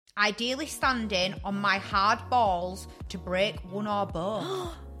Ideally standing on my hard balls to break one or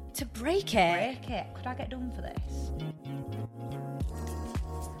both. To break it? Break it. Could I get done for this?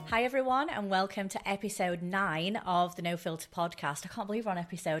 Hi everyone and welcome to episode 9 of the No Filter podcast. I can't believe we're on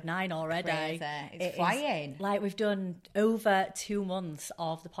episode 9 already. Crazy. It's flying. Like we've done over 2 months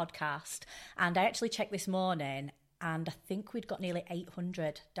of the podcast, and I actually checked this morning and I think we'd got nearly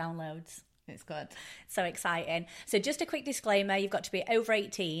 800 downloads. It's good. So exciting. So just a quick disclaimer, you've got to be over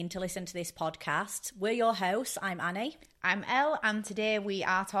 18 to listen to this podcast. We're your hosts. I'm Annie. I'm Elle, and today we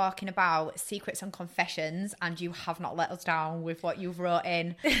are talking about secrets and confessions, and you have not let us down with what you've wrote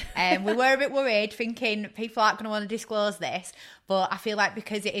in. We were a bit worried, thinking people aren't going to want to disclose this, but I feel like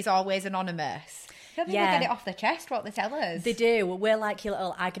because it is always anonymous, people get it off their chest what they tell us. They do. We're like your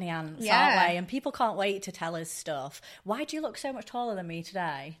little agony ants, aren't we? And people can't wait to tell us stuff. Why do you look so much taller than me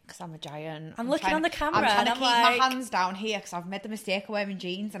today? Because I'm a giant. I'm looking on the camera. I'm trying to keep like... my hands down here because I've made the mistake of wearing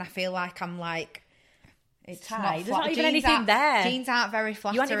jeans, and I feel like I'm like... It's tight. There's not even anything there. Jeans aren't very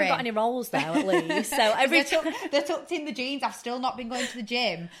flattering. You haven't even got any rolls there, at least. So they're tucked in the jeans. I've still not been going to the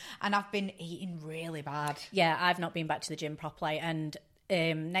gym, and I've been eating really bad. Yeah, I've not been back to the gym properly, and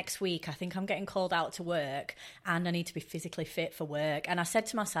next week I think I'm getting called out to work, and I need to be physically fit for work. And I said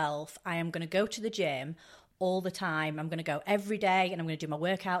to myself, I am going to go to the gym all the time. I'm going to go every day, and I'm going to do my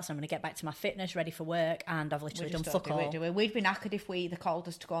workouts, and I'm going to get back to my fitness ready for work, and I've literally done fuck all. We'd be knackered if they called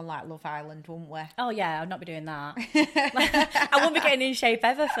us to go on like Love Island, wouldn't we? Oh yeah, I'd not be doing that. I wouldn't be getting in shape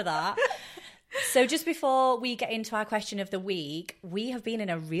ever for that. So just before we get into our question of the week, we have been in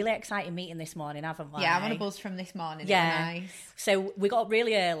a really exciting meeting this morning, haven't we? Yeah, I'm on a buzz from this morning. Yeah. Nice. So we got up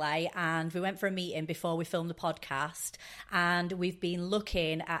really early and we went for a meeting before we filmed the podcast, and we've been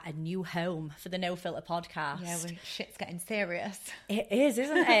looking at a new home for the No Filter podcast. Yeah, shit's getting serious. It is,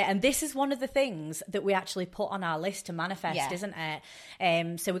 isn't it? And this is one of the things that we actually put on our list to manifest, isn't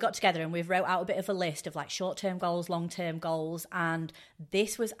it? So we got together and we've wrote out a bit of a list of like short-term goals, long-term goals, and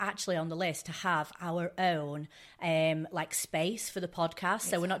this was actually on the list to have our own like space for the podcast.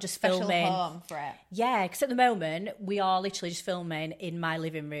 So we're not just filming home for it. Yeah, because at the moment we are literally just filming in my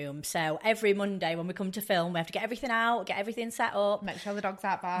living room. So every Monday when we come to film, we have to get everything out, get everything set up, make sure the dogs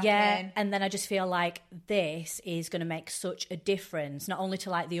aren't barking. Yeah, and then I just feel like this is going to make such a difference, not only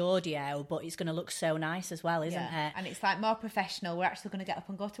to like the audio, but it's going to look so nice as well, isn't it? And it's like more professional. We're actually going to get up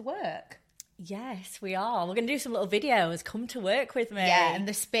and go to work. Yes, we are. We're going to do some little videos. Come to work with me. Yeah, and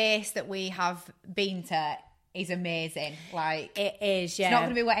the space that we have been to is amazing. Like it is, yeah. It's not going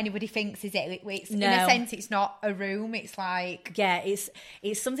to be what anybody thinks, is it? It's, no. In a sense, it's not a room. It's like... Yeah, it's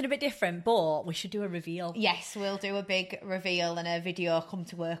something a bit different, but we should do a reveal. Yes, we'll do a big reveal and a video. Come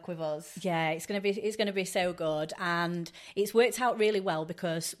to work with us. Yeah, it's going to be so good, and it's worked out really well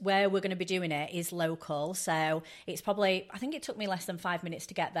because where we're going to be doing it is local. So it's probably, I think it took me less than 5 minutes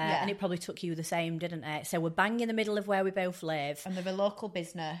to get there, and it probably took you the same, didn't it? So we're bang in the middle of where we both live. And they're a local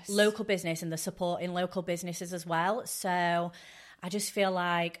business. And they're supporting local businesses as well. So I just feel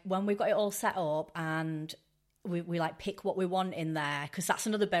like when we've got it all set up and we like pick what we want in there, because that's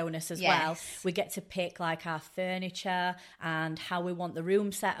another bonus as well. We get to pick like our furniture and how we want the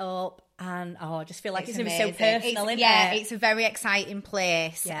room set up. And I just feel like it's going to be so personal, isn't it? Yeah, it's a very exciting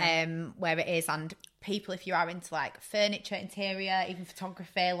place where it is. And people, if you are into like furniture, interior, even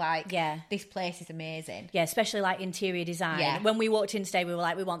photography, like this place is amazing. Yeah, especially like interior design. Yeah. When we walked in today, we were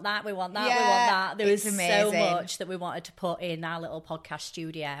like, we want that, we want that, we want that. There was so much that we wanted to put in our little podcast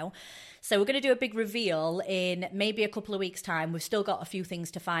studio. So we're going to do a big reveal in maybe a couple of weeks' time. We've still got a few things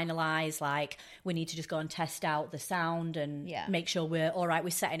to finalise, like we need to just go and test out the sound and make sure we're all right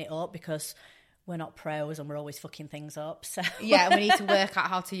with setting it up, because we're not pros and we're always fucking things up. So yeah, we need to work out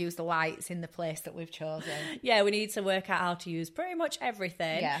how to use the lights in the place that we've chosen. Yeah, we need to work out how to use pretty much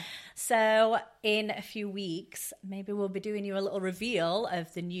everything. Yeah. So in a few weeks, maybe we'll be doing you a little reveal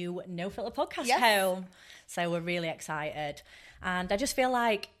of the new No Filter podcast home. So we're really excited. And I just feel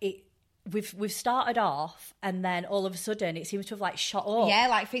like we've started off and then all of a sudden it seems to have like shot up. Yeah,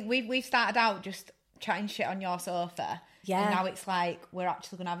 like I think we've started out just chatting shit on your sofa. Yeah. And now it's like we're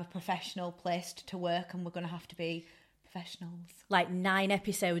actually going to have a professional place to work, and we're going to have to be professionals. Like 9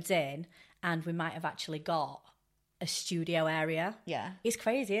 episodes in, and we might have actually got a studio area. Yeah. It's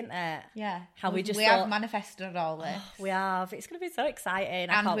crazy, isn't it? Yeah. How we have manifested all this. We have. It's going to be so exciting.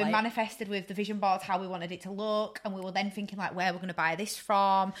 And we manifested with the vision boards how we wanted it to look, and we were then thinking like where we're going to buy this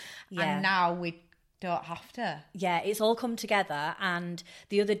from. Yeah. And now we don't have to. Yeah, it's all come together. And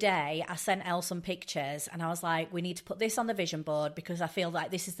the other day I sent Elle some pictures and I was like, we need to put this on the vision board because I feel like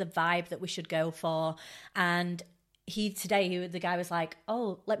this is the vibe that we should go for. And the guy was like,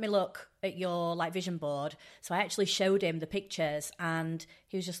 oh, let me look. at your like vision board. So I actually showed him the pictures and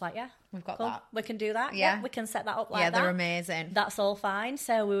he was just like, yeah, we've got cool. that. We can do that. Yeah. We can set that up like that. Yeah, they're amazing. That's all fine.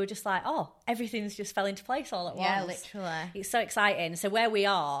 So we were just like, oh, everything's just fell into place all at once. Yeah, literally. It's so exciting. So where we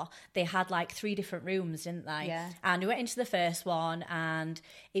are, they had like 3 different rooms, didn't they? Yeah. And we went into the first one and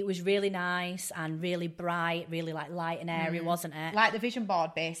it was really nice and really bright, really like light and airy, wasn't it? Like the vision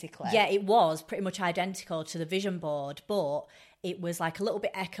board, basically. Yeah, it was pretty much identical to the vision board, but it was like a little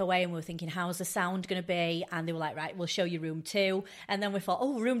bit echoey and we were thinking, how's the sound going to be? And they were like, right, we'll show you room 2. And then we thought,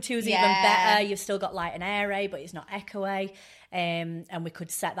 oh, room 2 is even better. You've still got light and airy, but it's not echoey. And we could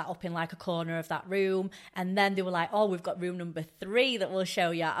set that up in like a corner of that room. And then they were like, oh, we've got room number 3 that we'll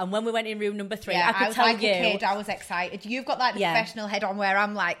show you. And when we went in room number 3, I could tell like you. A kid, I was excited. You've got like the professional head on where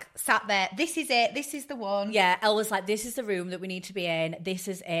I'm like sat there. This is it. This is the one. Yeah, Elle was like, this is the room that we need to be in. This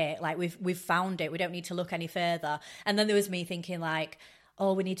is it. Like we've found it. We don't need to look any further. And then there was me thinking like,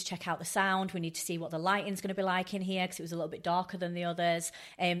 oh, we need to check out the sound. We need to see what the lighting's going to be like in here because it was a little bit darker than the others.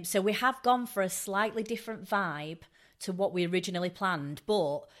 So we have gone for a slightly different vibe to what we originally planned,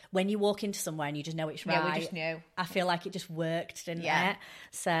 but when you walk into somewhere and you just know it's right, we just knew. I feel like it just worked, didn't it?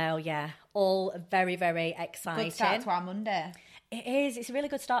 So yeah, all very, very exciting. Good start to our Monday. It is. It's a really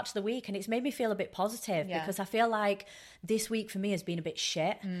good start to the week and it's made me feel a bit positive because I feel like this week for me has been a bit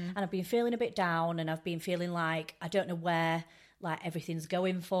shit and I've been feeling a bit down and I've been feeling like I don't know where like everything's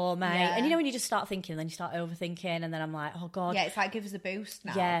going for me. And you know when you just start thinking and then you start overthinking and then I'm like, oh God. Yeah, it's like give us a boost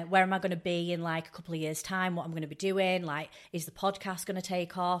now. Yeah, where am I going to be in like a couple of years' time? What I'm going to be doing? Like, is the podcast going to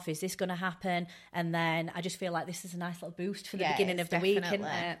take off? Is this going to happen? And then I just feel like this is a nice little boost for the beginning of the week, isn't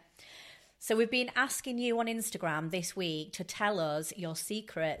it? So we've been asking you on Instagram this week to tell us your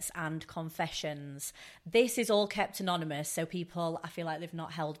secrets and confessions. This is all kept anonymous, so people, I feel like they've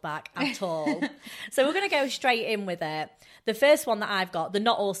not held back at all. So we're going to go straight in with it. The first one that I've got, they're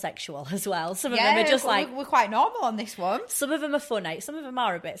not all sexual as well. Some of them are just like... We're quite normal on this one. Some of them are funny. Some of them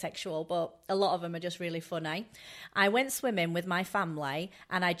are a bit sexual, but a lot of them are just really funny. I went swimming with my family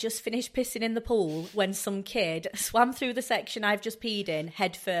and I just finished pissing in the pool when some kid swam through the section I've just peed in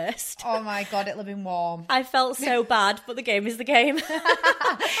head first. Oh my God, it'll have been warm. I felt so bad, but the game is the game.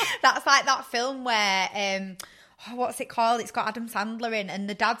 That's like that film where... what's it called? It's got Adam Sandler in and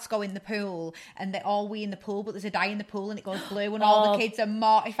the dads go in the pool and they all wee in the pool, but there's a dye in the pool and it goes blue and all the kids are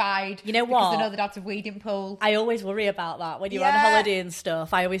mortified. You know what? Because they know the dads have weed in pool. I always worry about that when you're on holiday and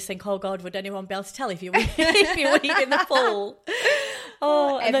stuff. I always think, oh God, would anyone be able to tell if you weed in the pool?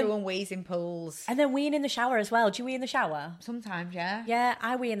 Oh, everyone wees in pools. And then weeing in the shower as well. Do you wee in the shower? Sometimes, yeah. Yeah,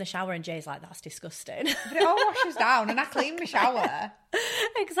 I wee in the shower and Jay's like, that's disgusting. But it all washes down and I clean my shower.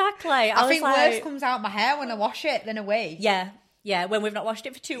 Exactly. I think worse comes out my hair when I wash it than a wee. Yeah, when we've not washed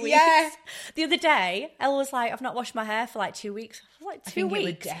it for 2 weeks. Yeah. The other day, Elle was like, I've not washed my hair for like 2 weeks. I was like, 2 weeks? It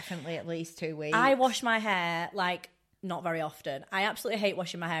would definitely at least 2 weeks. I wash my hair like... not very often. I absolutely hate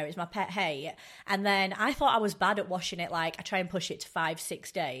washing my hair. It's my pet hate. And then I thought I was bad at washing it. Like I try and push it to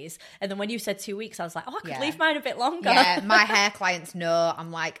 5-6 days. And then when you said 2 weeks, I was like, oh, I could leave mine a bit longer. Yeah, my hair clients know.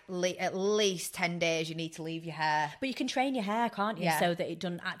 I'm like, at least 10 days you need to leave your hair. But you can train your hair, can't you? Yeah. So that it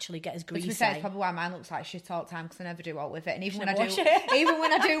doesn't actually get as greasy. That's probably why mine looks like shit all the time because I never do all with it. And even when I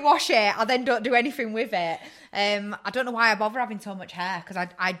do wash it, I then don't do anything with it. I don't know why I bother having so much hair because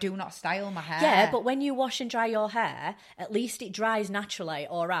I do not style my hair. Yeah, but when you wash and dry your hair, at least it dries naturally,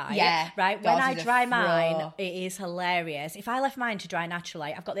 all right? Yeah. Right? When I dry mine, it is hilarious. If I left mine to dry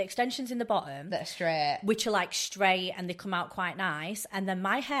naturally, I've got the extensions in the bottom. That are straight. Which are like straight and they come out quite nice. And then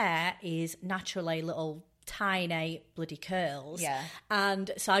my hair is naturally little tiny bloody curls. Yeah.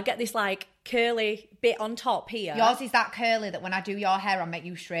 And so I get this like curly bit on top here. Yours is that curly that when I do your hair, I make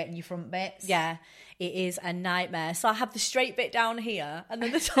you straighten your front bits. Yeah. It is a nightmare. So I have the straight bit down here and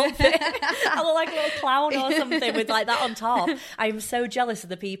then the top bit. I look like a little clown or something with like that on top. I am so jealous of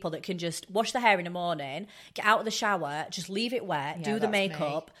the people that can just wash their hair in the morning, get out of the shower, just leave it wet, do the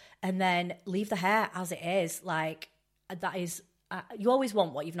makeup, and then leave the hair as it is. Like that is... you always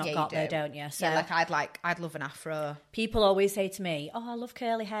want what you've not got there, don't you? So yeah, like I'd love an afro. People always say to me, oh, I love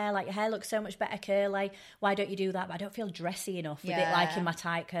curly hair. Like your hair looks so much better curly. Why don't you do that? But I don't feel dressy enough with it like in my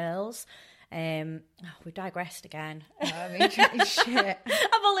tight curls. We digressed again. I mean, shit.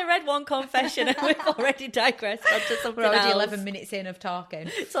 I've only read one confession and we've already digressed onto something else. We're already 11 minutes in of talking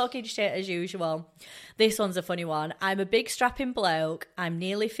shit as usual. This one's a funny one. I'm a big strapping bloke. I'm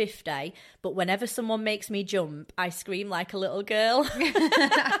nearly 50, but whenever someone makes me jump, I scream like a little girl.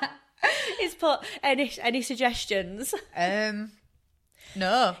 He's put any suggestions?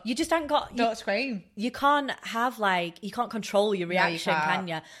 No. You just haven't got... Don't scream. You can't have you can't control your reaction, can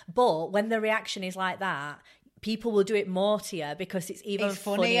you? But when the reaction is like that, people will do it more to you because it's even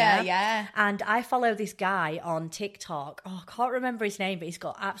funnier. Yeah. And I follow this guy on TikTok. Oh, I can't remember his name, but he's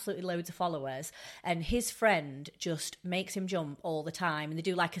got absolutely loads of followers. And his friend just makes him jump all the time. And they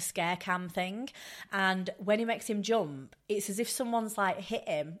do like a scare cam thing. And when he makes him jump, it's as if someone's like hit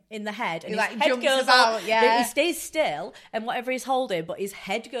him in the head. And he his head goes out, He stays still and whatever he's holding, but his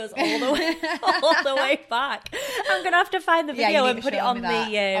head goes all the way, all the way back. I'm going to have to find the video and put it on the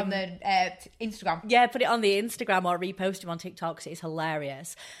Instagram. Yeah, put it on the Instagram or repost him on TikTok because it's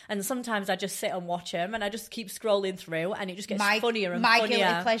hilarious. And sometimes I just sit and watch him and I just keep scrolling through and it just gets funnier and funnier. My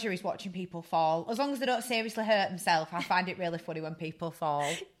guilty pleasure is watching people fall. As long as they don't seriously hurt themselves, I find it really funny when people fall.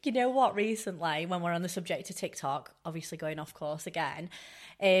 You know what, recently, when we're on the subject of TikTok, obviously going off course again,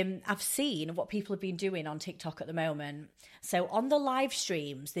 I've seen what people have been doing on TikTok at the moment. So on the live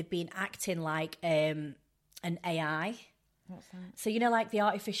streams, they've been acting like an AI. What's that? So, you know, like the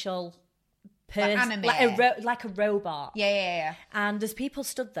artificial person, like like a robot. Yeah. And there's people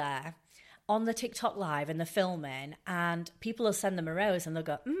stood there on the TikTok live and they're filming, and people will send them a rose and they'll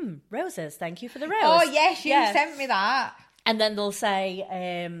go, roses, thank you for the rose. Oh, yes, you sent me that. And then they'll say,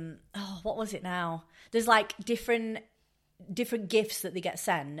 what was it now? There's like different gifts that they get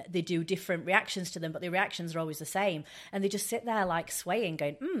sent. They do different reactions to them, but the reactions are always the same. And they just sit there like swaying,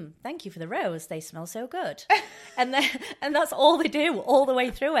 going, thank you for the rose. They smell so good. and that's all they do all the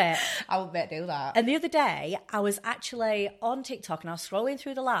way through it. I would bet do that. And the other day, I was actually on TikTok and I was scrolling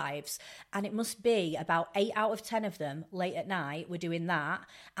through the lives, and it must be about 8 out of 10 of them late at night were doing that.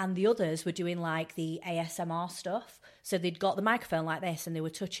 And the others were doing like the ASMR stuff. So they'd got the microphone like this and they were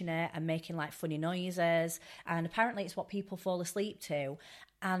touching it and making like funny noises. And apparently it's what people fall asleep to.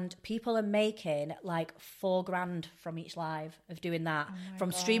 And people are making like $4,000 from each live of doing that.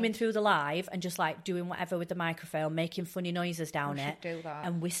 From streaming through the live and just like doing whatever with the microphone, making funny noises down it. Do that.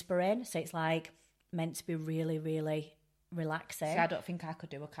 And whispering. So it's like meant to be really, really relaxing. See, I don't think I could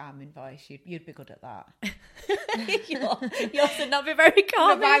do a calming voice. You'd be good at that. Yours would not be very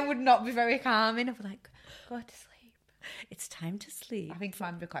calming. No, mine would not be very calming. I'd be like, go to sleep. It's time to sleep. I think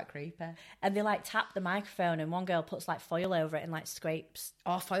mine would be quite creepy. And they like tap the microphone and one girl puts like foil over it and like scrapes.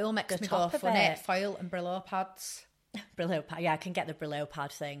 Oh, foil makes me go funny. Foil and Brillo pads. Brillo pad. Yeah, I can get the Brillo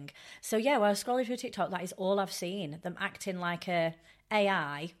pad thing. So yeah, while I was scrolling through TikTok, that is all I've seen. Them acting like a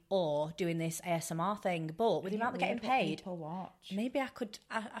AI or doing this ASMR thing. But with the amount they're getting paid, people watch. Maybe I could.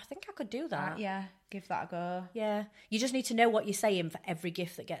 I think I could do that. Yeah, give that a go. Yeah, you just need to know what you're saying for every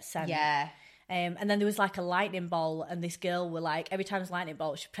gift that gets sent. Yeah. And then there was like a lightning bolt, and this girl were like, every time there's lightning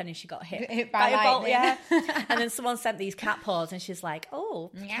bolt, she pretended she got hit by a bolt. Yeah. And then someone sent these cat paws, and she's like,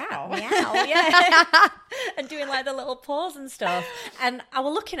 "Oh, meow, meow," yeah, and doing like the little paws and stuff. And I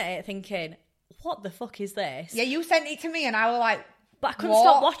was looking at it thinking, "What the fuck is this?" Yeah, you sent it to me, and I was like, but I couldn't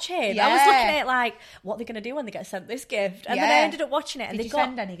stop watching. Yeah. I was looking at it like, what are they going to do when they get sent this gift? And then I ended up watching it. And Did you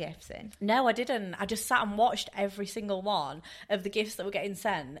send any gifts in? No, I didn't. I just sat and watched every single one of the gifts that were getting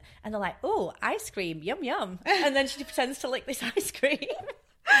sent. And they're like, oh, ice cream, yum, yum. And then she pretends to lick this ice cream.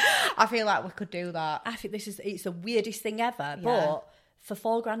 I feel like we could do that. I think it's the weirdest thing ever. Yeah. But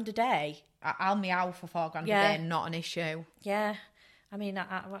for $4,000 a day. I'll meow for $4,000 a day, not an issue. Yeah. I mean,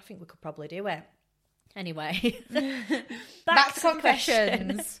 I think we could probably do it. Anyway, back to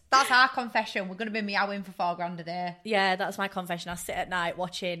confessions. That's our confession. We're going to be meowing for $4,000 a day. Yeah, that's my confession. I sit at night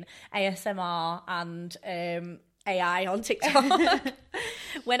watching ASMR and AI on TikTok.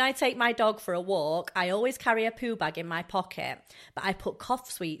 When I take my dog for a walk, I always carry a poo bag in my pocket, but I put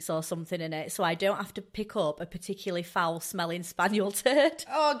cough sweets or something in it so I don't have to pick up a particularly foul-smelling spaniel turd.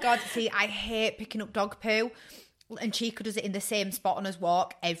 Oh, God. See, I hate picking up dog poo. And Chica does it in the same spot on his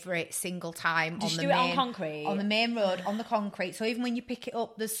walk every single time. Does she do it on concrete? On the main road, on the concrete. So even when you pick it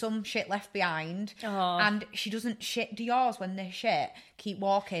up, there's some shit left behind. Oh. And she doesn't shit. Do yours when they shit? Keep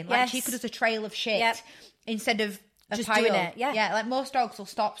walking. Like Chica does a trail of shit instead of just pile. Doing it. Yeah. Yeah, like most dogs will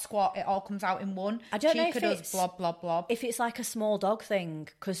stop, squat, it all comes out in one. I don't know if Chica does blob, blob, blob. If it's like a small dog thing,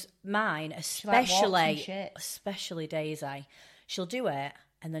 because mine, especially Daisy, she'll do it.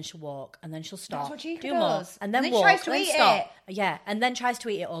 And then she'll walk, and then she'll stop. That's what Chica do does. More, and then walk, tries to eat stop. Yeah, and then tries to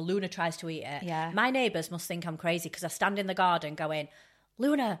eat it, or Luna tries to eat it. Yeah. My neighbours must think I'm crazy because I stand in the garden going,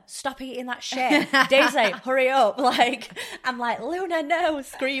 Luna, stop eating that shit. Daisy, hurry up. Like, I'm like, Luna, no,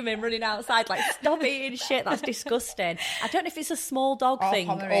 screaming, running outside, like, stop eating shit. That's disgusting. I don't know if it's a small dog thing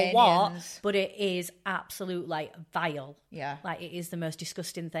or what, but it is absolute, like, vile. Yeah. Like, it is the most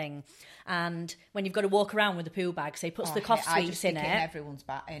disgusting thing. And when you've got to walk around with the poo bag, so he puts the cough sweets in it.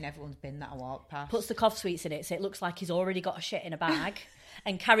 In everyone's bin that I walk past. Puts the cough sweets in it, so it looks like he's already got a shit in a bag.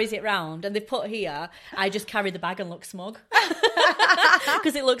 and carries it round, and they put here, I just carry the bag and look smug.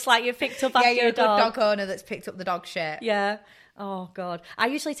 Because it looks like you've picked up after you're your a good dog owner that's picked up the dog shit. Yeah. Oh God, I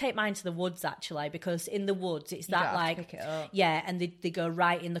usually take mine to the woods actually, because in the woods it's that like pick it up. Yeah, and they go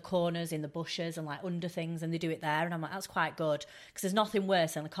right in the corners, in the bushes and like under things, and they do it there, and I'm like, that's quite good, because there's nothing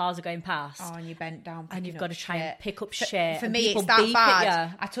worse than the cars are going past. Oh, and you bent down and you've got to try shit. and pick up shit. For me, it's that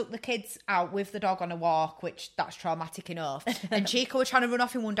bad. I took the kids out with the dog on a walk, which that's traumatic enough. And Chico were trying to run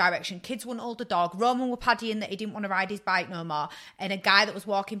off in one direction. Kids wouldn't hold the dog. Roman were paddying that he didn't want to ride his bike no more. And a guy that was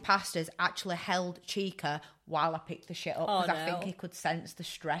walking past us actually held Chica while I picked the shit up, because I think he could sense the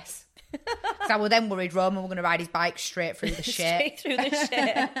stress. Because I was then worried Roman were going to ride his bike straight through the shit. Straight through the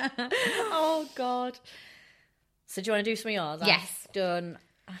shit. Oh God. So do you want to do some of yours? Yes.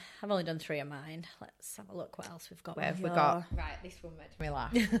 I've only done 3 of mine. Let's have a look what else we've got. What have we got? Right, this one makes me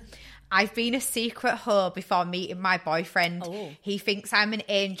laugh. I've been a secret hoe before meeting my boyfriend. Oh. He thinks I'm an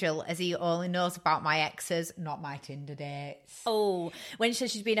angel as he only knows about my exes, not my Tinder dates. Oh, when she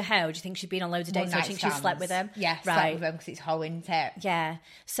says she's been a hoe, do you think she's been on loads of dates? So I think she's slept with him? Yeah, right. Slept with him because it's hoe, isn't it? Yeah.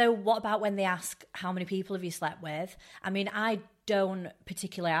 So what about when they ask how many people have you slept with? I mean, I don't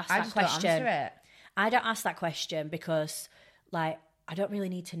particularly ask that question. Don't answer it. I don't ask that question because, like, I don't really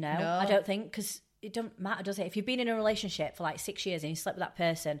need to know. No. I don't think, because it don't matter, does it? If you've been in a relationship for like 6 years and you slept with that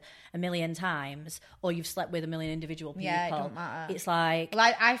person a million times, or you've slept with a million individual people, yeah, it don't matter. It's like...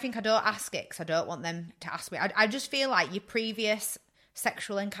 Well, I think I don't ask it because I don't want them to ask me. I just feel like your previous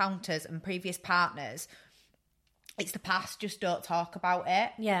sexual encounters and previous partners, it's the past, just don't talk about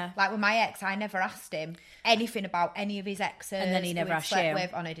it. Yeah. Like with my ex, I never asked him anything about any of his exes. And then he never asked you.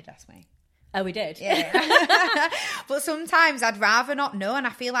 With. Oh, no, he did ask me. Oh, we did? Yeah. But sometimes I'd rather not know, and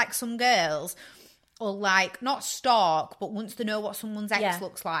I feel like some girls will, like, not stalk, but once they know what someone's ex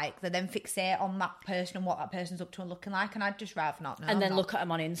looks like, they then fixate on that person and what that person's up to and looking like, and I'd just rather not know. And then look at them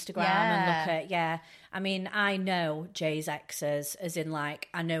on Instagram and look at, I mean, I know Jay's exes, as in, like,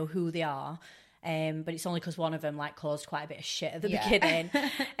 I know who they are. But it's only because one of them like caused quite a bit of shit at the beginning.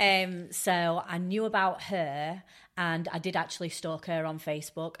 So I knew about her, and I did actually stalk her on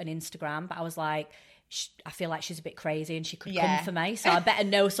Facebook and Instagram, but I was like, I feel like she's a bit crazy and she could come for me, so I better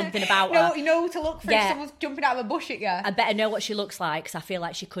know something about her. You know to look for if someone's jumping out of a bush at you. I better know what she looks like, because I feel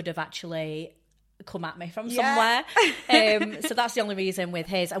like she could have actually come at me from somewhere. So that's the only reason with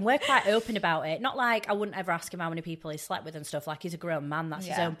his, and we're quite open about it. Not like I wouldn't ever ask him how many people he slept with and stuff, like he's a grown man, that's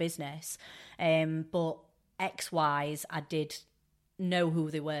his own business. But ex-wise, I did know who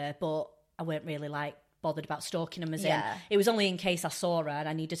they were, but I weren't really like bothered about stalking them, as in it was only in case I saw her and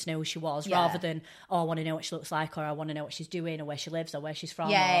I needed to know who she was, rather than, oh, I want to know what she looks like, or I want to know what she's doing, or where she lives, or where she's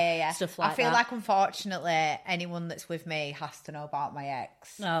from, or stuff like that. I feel like, unfortunately, anyone that's with me has to know about my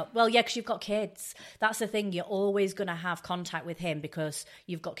ex. No, well, yeah, because you've got kids. That's the thing. You're always going to have contact with him because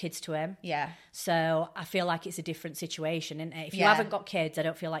you've got kids to him. Yeah. So I feel like it's a different situation, isn't it? If you haven't got kids, I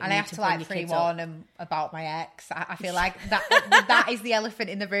don't feel like you need to bring your kids up. And I have to like pre-warn him about my ex. I feel like that is the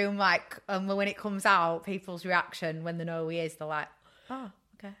elephant in the room. Like, when it comes out, people's reaction when they know who he is, they're like, oh,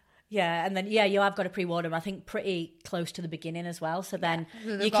 okay. Yeah, and then you have got to pre-warn them, I think, pretty close to the beginning as well. So then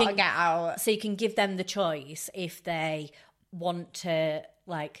you can get out. So you can give them the choice if they want to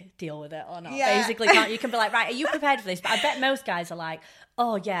like deal with it or not. Basically, you can be like, right, are you prepared for this? But I bet most guys are like,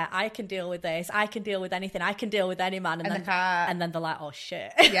 oh yeah, I can deal with this. I can deal with anything. I can deal with any man. And then they're like, oh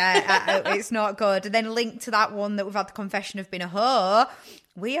shit. Yeah, it's not good. And then linked to that one that we've had the confession of being a hoe,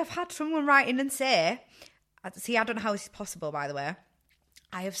 we have had someone write in and say, see, I don't know how this is possible, by the way,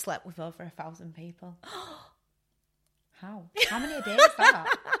 I have slept with over 1,000 people. How many a day is that?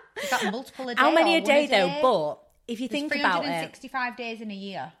 Is that multiple a day? How many a day though? But if you think about it, 365 days in a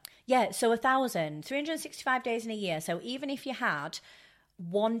year. Yeah, so 1,000, 365 days in a year. So even if you had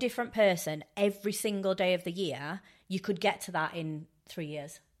one different person every single day of the year, you could get to that in 3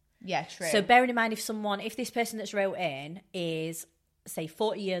 years. Yeah, true. So bearing in mind, if this person that's wrote in is, say,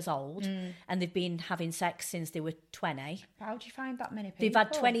 40 years old and they've been having sex since they were 20. How do you find that many people? They've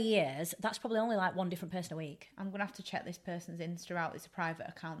had 20 years. That's probably only like one different person a week. I'm going to have to check this person's Insta out. It's a private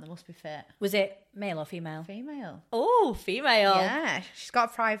account. They must be fit. Was it male or female? Female. Oh, female. Yeah, she's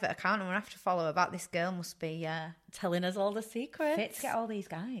got a private account. I'm going to have to follow her back. This girl must be telling us all the secrets. Fit to get all these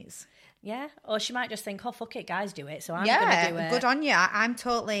guys. Yeah, or she might just think, oh, fuck it, guys do it, so I'm going to do it. Good on you. I'm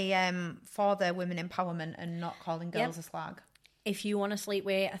totally for the women empowerment and not calling girls a slag. If you want to sleep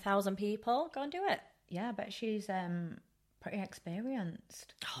with 1,000 people, go and do it. Yeah, I bet she's pretty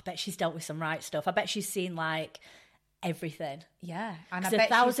experienced. Oh, I bet she's dealt with some right stuff. I bet she's seen, like, everything. Yeah, and I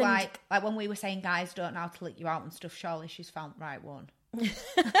bet she's like when we were saying guys don't know how to lick you out and stuff, surely she's found the right one.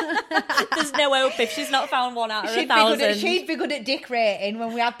 There's no hope if she's not found one out of 1,000. She'd be good at dick rating.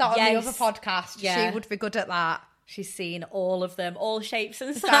 When we had that on the other podcast, she would be good at that. She's seen all of them, all shapes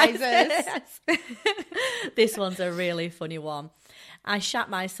and sizes. This one's a really funny one. I shat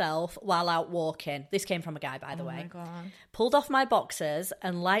myself while out walking. This came from a guy, by the way. Oh my God. Pulled off my boxers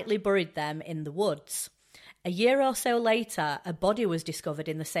and lightly buried them in the woods. A year or so later, a body was discovered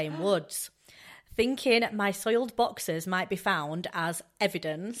in the same woods. Thinking my soiled boxers might be found as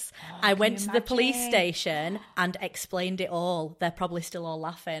evidence, I went to the police station and explained it all. They're probably still all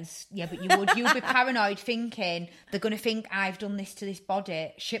laughing. Yeah, but you'd be paranoid thinking they're going to think I've done this to this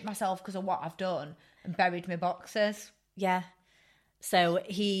body, shit myself because of what I've done, and buried my boxers. Yeah. So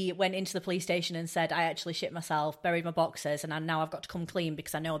he went into the police station and said, I actually shit myself, buried my boxers, and now I've got to come clean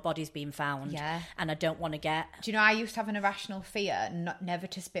because I know a body's been found. Yeah. And I don't want to get... Do you know, I used to have an irrational fear never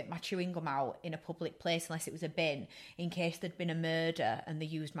to spit my chewing gum out in a public place unless it was a bin, in case there'd been a murder and they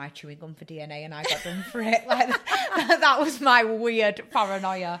used my chewing gum for DNA and I got done for it. Like that was my weird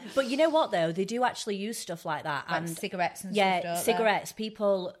paranoia. But you know what, though? They do actually use stuff like that. Like and cigarettes and stuff, don't cigarettes.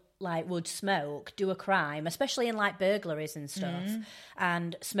 People... like would smoke, do a crime, especially in like burglaries and stuff,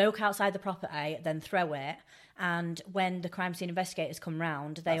 and smoke outside the property, then throw it. And when the crime scene investigators come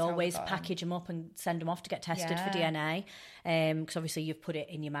round, they always package them up and send them off to get tested for DNA, because obviously you've put it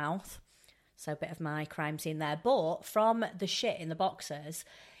in your mouth. So a bit of my crime scene there. But from the shit in the boxers,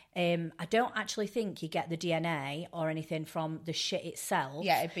 I don't actually think you get the DNA or anything from the shit itself.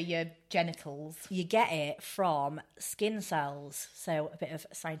 Yeah, it'd be your genitals. You get it from skin cells. So a bit of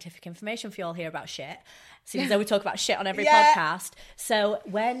scientific information for you all here about shit. Seems though we talk about shit on every podcast. So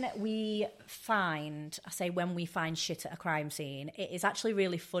when we find shit at a crime scene, it is actually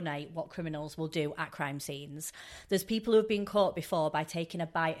really funny what criminals will do at crime scenes. There's people who have been caught before by taking a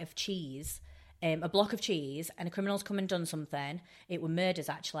bite of cheese, a block of cheese, and a criminal's come and done something. It were murders,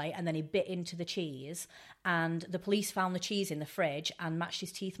 actually, and then he bit into the cheese, and the police found the cheese in the fridge and matched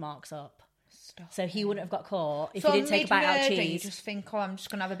his teeth marks up. So he wouldn't have got caught if he didn't take a bite out of cheese. You just think, I'm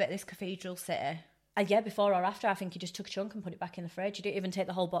just going to have a bit of this Cathedral City. Yeah, before or after, I think he just took a chunk and put it back in the fridge. He didn't even take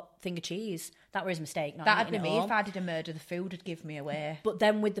the whole thing of cheese. That was his mistake. That'd be me if I did a murder. The food would give me away. But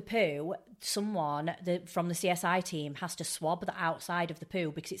then with the poo, someone from the CSI team has to swab the outside of the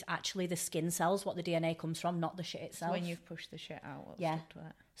poo because it's actually the skin cells what the DNA comes from, not the shit itself. So when you've pushed the shit out. Yeah.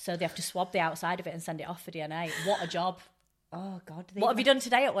 So they have to swab the outside of it and send it off for DNA. What a job. Oh, God. What have you done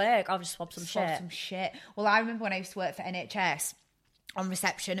today at work? I've just swabbed some shit. Well, I remember when I used to work for NHS, on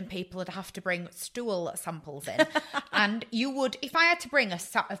reception, and people would have to bring stool samples in. And you would, if I had to bring a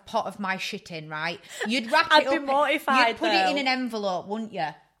pot of my shit in, right, you'd wrap it up. I'd be mortified, you'd put it in an envelope, wouldn't you?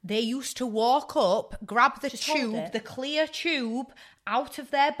 They used to walk up, grab the tube, the clear tube, out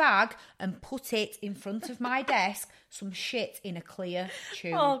of their bag and put it in front of my desk, some shit in a clear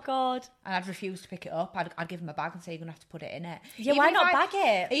tube. Oh, God. And I'd refuse to pick it up. I'd give them a bag and say, you're going to have to put it in it. Yeah, why not bag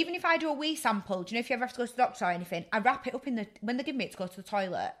it? Even if I do a wee sample, do you know if you ever have to go to the doctor or anything, I wrap it up when they give me it to go to the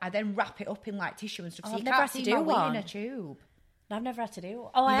toilet, I then wrap it up in like tissue and stuff. So you can't see my wee in a tube. I've never had to do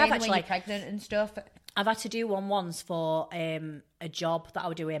one. Oh, I have actually. When you're pregnant and stuff. I've had to do one once for a job that I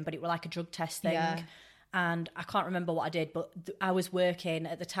was doing, but it was like a drug test thing. Yeah. And I can't remember what I did, but I was working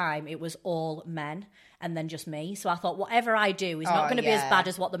at the time, it was all men and then just me. So I thought, whatever I do is not going to be as bad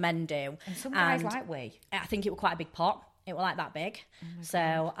as what the men do. And some guys like we. I think it was quite a big pot. It was like that big. So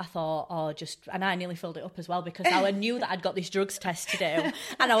God. I thought, and I nearly filled it up as well because I knew that I'd got this drugs test to do.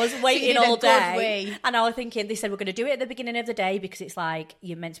 And I was waiting all day. And I was thinking, they said, we're going to do it at the beginning of the day because it's like,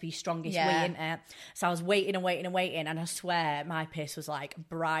 you're meant to be your strongest wee, isn't it? So I was waiting. And I swear my piss was like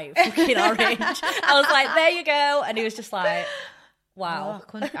bright fucking orange. I was like, there you go. And he was just like, wow.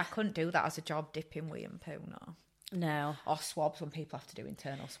 Oh, I couldn't do that as a job, dipping wee and poo, no. No. Or swabs when people have to do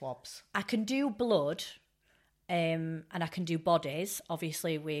internal swabs. I can do blood. And I can do bodies,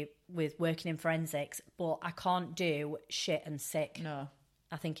 obviously, with working in forensics, but I can't do shit and sick. No.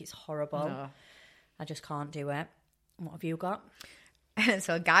 I think it's horrible. No. I just can't do it. What have you got?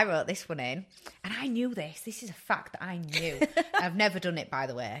 So a guy wrote this one in, and I knew this. This is a fact that I knew. I've never done it, by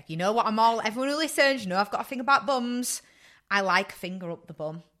the way. You know what everyone who listens, you know I've got a thing about bums. I like finger up the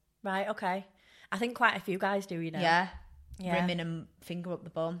bum. Right, okay. I think quite a few guys do, you know. Yeah. Rimming and finger up the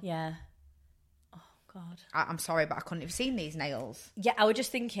bum. Yeah. God. I'm sorry, but I couldn't have seen these nails. Yeah, I was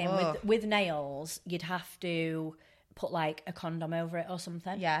just thinking, with nails, you'd have to put like a condom over it or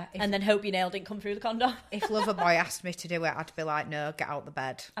something. Yeah. And then hope your nail didn't come through the condom. If Loverboy asked me to do it, I'd be like, no, get out the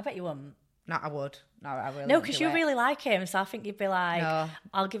bed. I bet you wouldn't. No, I would. No, I really No, because you really like him, so I think you'd be like, no.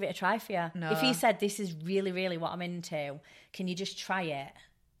 I'll give it a try for you. No. If he said, this is really, really what I'm into, can you just try it?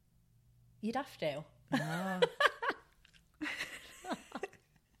 You'd have to. No.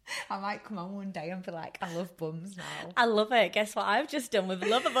 I might come on one day and be like, I love bums now. I love it. Guess what I've just done with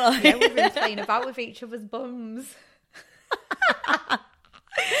Loverboy? Yeah, we've been playing about with each other's bums.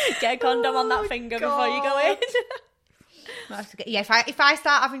 Get a condom on that finger before you go in. Yeah, if I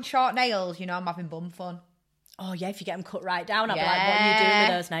start having short nails, you know I'm having bum fun. Oh yeah, if you get them cut right down, I'll be like, what are you doing with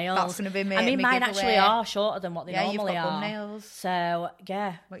those nails? That's going to be me. I mean, mine actually are shorter than what they normally you've got are. bum nails. So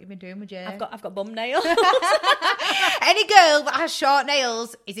yeah, what have you been doing with Jay? I've got bum nails. Any girl that has short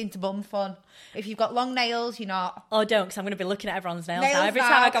nails is into bum fun. If you've got long nails, you're not. Oh, don't, because I'm going to be looking at everyone's nails now. Every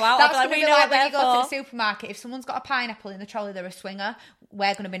time I go out, that's I'll be like, when you go to the supermarket. If someone's got a pineapple in the trolley, they're a swinger.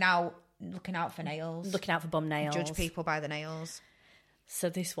 We're going to be now looking out for nails. Looking out for bum nails. Judge people by the nails. So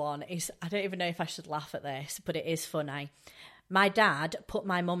this one is, I don't even know if I should laugh at this, but it is funny. My dad put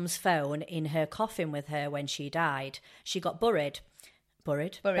my mum's phone in her coffin with her when she died. She got buried.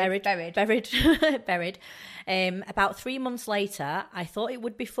 Buried. About 3 months later, I thought it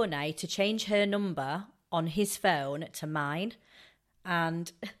would be funny to change her number on his phone to mine.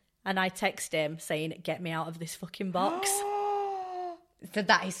 And I text him saying, get me out of this fucking box. So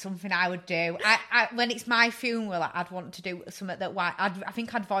that is something I would do. I when it's my funeral, I'd want to do something that I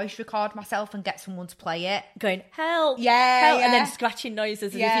think I'd voice record myself and get someone to play it. Going, help, help, yeah. and then scratching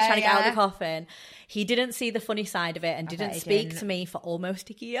noises as if you're trying to get out of the coffin. He didn't see the funny side of it and didn't speak to me for almost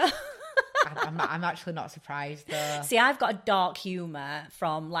a year. I'm actually not surprised though. See, I've got a dark humour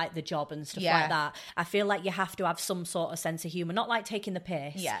from like the job and stuff like that. I feel like you have to have some sort of sense of humour, not like taking the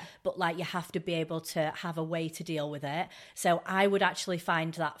piss, but like you have to be able to have a way to deal with it. So I would actually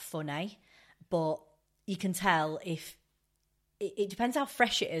find that funny, but you can tell if it depends how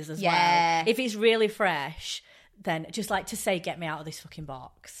fresh it is as well. If it's really fresh, then just like to say, get me out of this fucking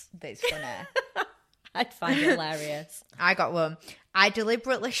box. That's funny. I'd find it hilarious. I got one. I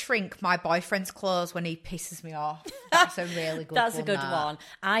deliberately shrink my boyfriend's clothes when he pisses me off. That's a really good one. That's a good one.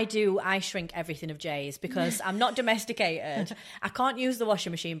 I shrink everything of Jay's because I'm not domesticated. I can't use the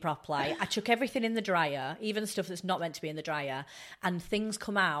washing machine properly. I chuck everything in the dryer, even stuff that's not meant to be in the dryer, and things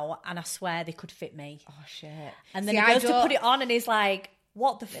come out and I swear they could fit me. Oh, shit. And then he goes to put it on and he's like,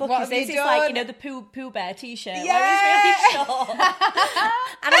 what the fuck is this? It's like, you know, the Pooh Bear t-shirt. Yeah. Like, it's really short.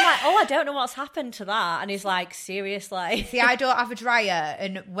 And I'm like, oh, I don't know what's happened to that. And he's like, seriously? See, I don't have a dryer.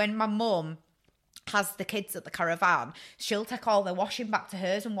 And when my mum has the kids at the caravan, she'll take all their washing back to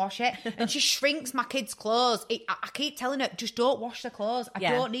hers and wash it. And she shrinks my kids' clothes. I keep telling her, just don't wash the clothes. I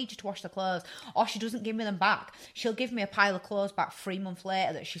don't need you to wash the clothes. Or she doesn't give me them back. She'll give me a pile of clothes back 3 months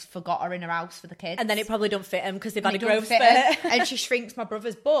later that she's forgot her in her house for the kids. And then it probably don't fit them because they've had a growth spurt. And she shrinks my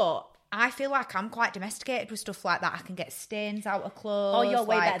brothers. But I feel like I'm quite domesticated with stuff like that. I can get stains out of clothes. Oh, you're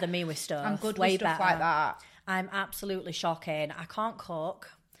way better than me with stuff. I'm good way with stuff better. like that. I'm absolutely shocking. I can't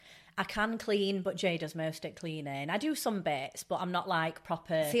cook. I can clean, but Jay does most at cleaning. I do some bits, but I'm not like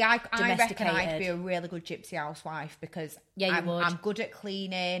proper. See, I reckon I'd be a really good gypsy housewife because I'm good at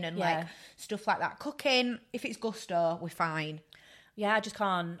cleaning and like stuff like that. Cooking, if it's gusto, we're fine. Yeah, I just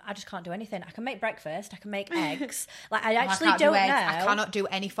can't do anything. I can make breakfast. I can make eggs. Like I actually don't know. I cannot do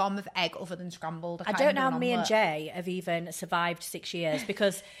any form of egg other than scrambled. I don't know how me and Jay have even survived 6 years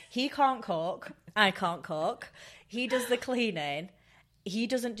because he can't cook. I can't cook. He does the cleaning. He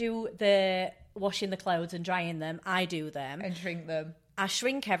doesn't do the washing the clothes and drying them. I do them. And shrink them. I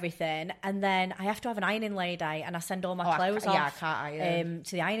shrink everything and then I have to have an ironing lady and I send all my clothes off I can't iron.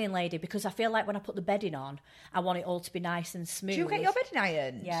 to the ironing lady because I feel like when I put the bedding on, I want it all to be nice and smooth. Do you get your bedding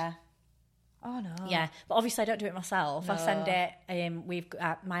ironed? Yeah. Oh, no. Yeah, but obviously I don't do it myself. No. I send it,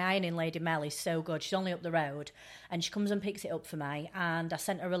 my ironing lady Mel is so good. She's only up the road and she comes and picks it up for me and I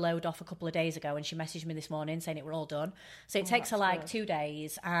sent her a load off a couple of days ago and she messaged me this morning saying it were all done. So it takes her like 2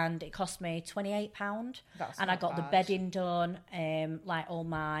 days and it cost me £28. And I got the bedding done, like all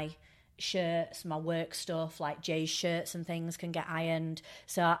my shirts, my work stuff, like Jay's shirts and things can get ironed.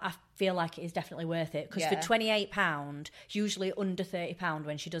 So I feel like it is definitely worth it because for £28, usually under £30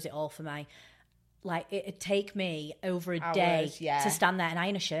 when she does it all for me, like it'd take me over a day to stand there and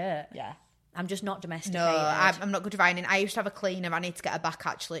iron a shirt. Yeah. I'm just not domesticated. No, I'm not good at ironing. I used to have a cleaner. I need to get her back,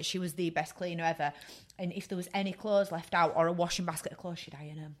 actually. She was the best cleaner ever. And if there was any clothes left out or a washing basket of clothes, she'd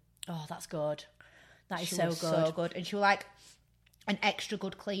iron them. Oh, that's good. That is she so was good. So good. And she was like an extra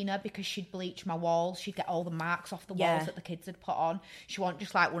good cleaner because she'd bleach my walls. She'd get all the marks off the walls that the kids had put on. She wasn't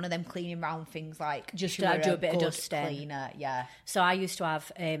just like one of them cleaning round things, like just to do a bit of dusting. Cleaner, yeah. So I used to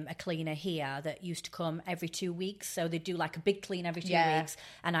have a cleaner here that used to come every 2 weeks. So they'd do like a big clean every 2 weeks,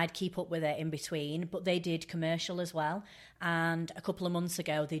 and I'd keep up with it in between. But they did commercial as well. And a couple of months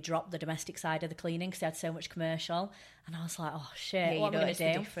ago, they dropped the domestic side of the cleaning because they had so much commercial. And I was like, oh shit, what am I going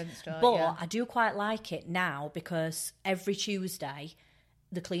to do? But I do quite like it now because every Tuesday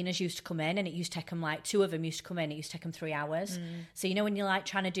the cleaners used to come in, and it used to take them like 2 of them used to come in. It used to take them 3 hours. So you know when you're like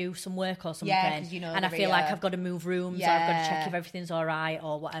trying to do some work or something, and I feel like I've got to move rooms, or I've got to check if everything's all right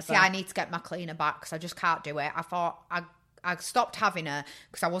or whatever. See, I need to get my cleaner back because I just can't do it. I thought I stopped having her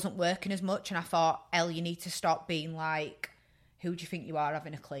because I wasn't working as much, and I thought, Elle, you need to stop being like, who do you think you are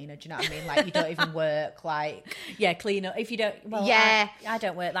having a cleaner? Do you know what I mean? Like, you don't even work, like... Yeah, cleaner. If you don't... Well, yeah. I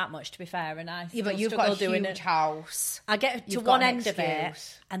don't work that much, to be fair, and I but you've got a huge house. I get to one end of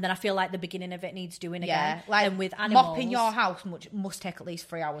it, and then I feel like the beginning of it needs doing again. Like, and with animals... Mopping your house must take at least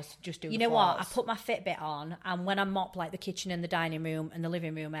 3 hours to just do the floors. What? I put my Fitbit on, and when I mop, like, the kitchen and the dining room and the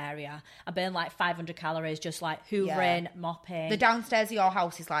living room area, I burn, like, 500 calories just, like, hoovering, mopping. The downstairs of your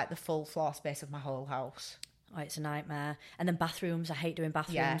house is, like, the full floor space of my whole house. Oh, it's a nightmare. And then bathrooms. I hate doing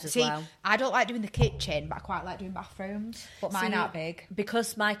bathrooms as well. I don't like doing the kitchen, but I quite like doing bathrooms. But mine aren't big.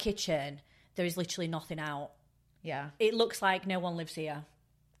 Because my kitchen, there is literally nothing out. Yeah. It looks like no one lives here.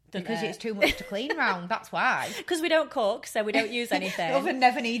 Because it's too much to clean around, that's why. Because we don't cook, so we don't use anything. The oven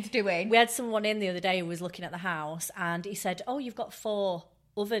never needs doing. We had someone in the other day who was looking at the house, and he said, oh, you've got 4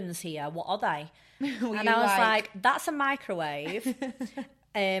 ovens here. What are they? And I was like, that's a microwave.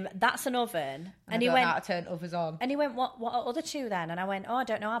 That's an oven. And he went, how to turn ovens on. And he went, what are other 2 then? And I went, oh, I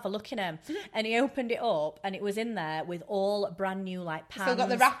don't know, have a look in them. And he opened it up, and it was in there with all brand new, like, pans. Still got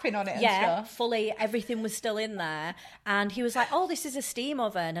the wrapping on it and stuff. Fully, everything was still in there. And he was like, oh, this is a steam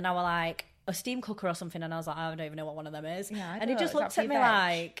oven. And I was like, a steam cooker or something. And I was like, I don't even know what one of them is. Yeah, and he just looked at me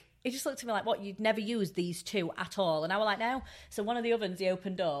like... He just looked at me like, what, you'd never used these 2 at all? And I was like, no. So one of the ovens he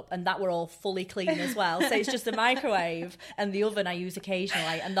opened up, and that were all fully clean as well. So it's just the microwave, and the oven I use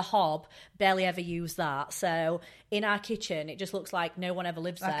occasionally, and the hob, barely ever use that. So in our kitchen, it just looks like no one ever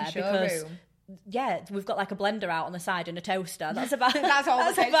lives there. Because, we've got like a blender out on the side and a toaster. That's about,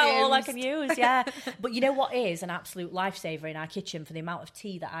 that's about all I can use, yeah. But you know what is an absolute lifesaver in our kitchen for the amount of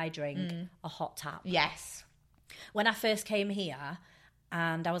tea that I drink? A hot tap. Yes. When I first came here...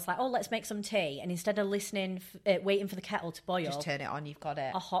 And I was like, oh, let's make some tea. And instead of waiting for the kettle to boil... Just turn it on, you've got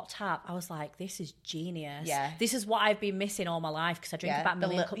it. A hot tap. I was like, this is genius. Yeah. This is what I've been missing all my life because I drink about a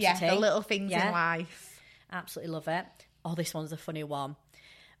million cups of tea. Yeah, the little things in life. Absolutely love it. Oh, this one's a funny one.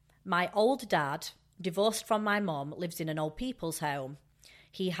 My old dad, divorced from my mum, lives in an old people's home.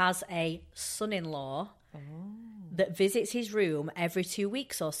 He has a son-in-law that visits his room every 2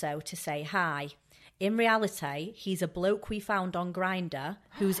 weeks or so to say hi. In reality, he's a bloke we found on Grindr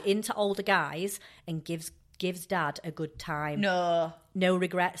who's into older guys and gives dad a good time. No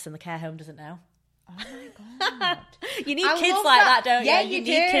regrets, and the care home doesn't know. Oh my God. You need kids like that, don't you? Yeah, you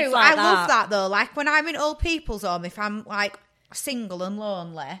do. Need kids like I love that though. Like when I'm in old people's home, if I'm like single and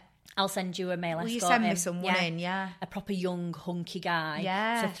lonely, I'll send you a male escort. Will you send me someone in? Yeah. A proper young, hunky guy.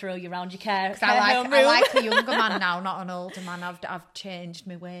 Yeah. To throw you around your care home room. I like a younger man now, not an older man. I've changed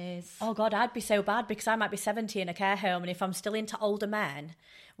my ways. Oh, God, I'd be so bad because I might be 70 in a care home, and if I'm still into older men,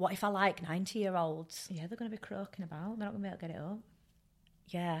 what if I like 90-year-olds? Yeah, they're going to be croaking about. They're not going to be able to get it up.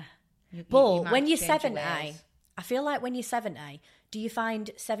 Yeah. But when you're 70, I feel like when you're 70... Do you find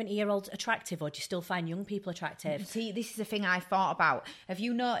 70-year-olds attractive, or do you still find young people attractive? See, this is the thing I thought about. Have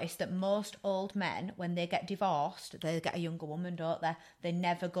you noticed that most old men, when they get divorced, they get a younger woman, don't they? They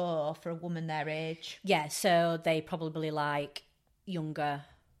never go for a woman their age. Yeah, so they probably like younger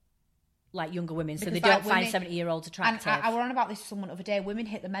women, so they don't find 70-year-olds attractive. And I were on about this with someone the other day. Women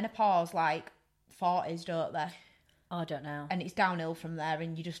hit the menopause like 40s, don't they? Oh, I don't know. And it's downhill from there,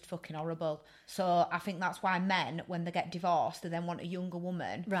 and you're just fucking horrible. So I think that's why men, when they get divorced, they then want a younger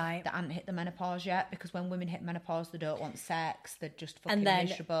woman that hasn't hit the menopause yet. Because when women hit menopause, they don't want sex. They're just fucking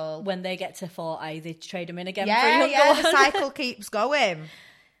miserable. And then when they get to 40, they trade them in again for a younger one. The cycle keeps going.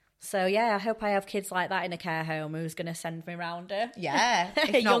 So, yeah, I hope I have kids like that in a care home who's going to send me round her. Yeah.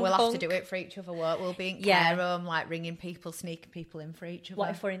 If not, we'll have to do it for each other. We'll be in care home, like ringing people, sneaking people in for each other. What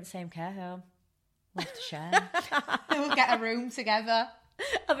if we're in the same care home? We'll have to share. We'll get a room together.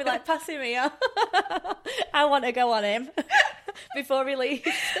 I'll be like, pass him here. I want to go on him before he leaves.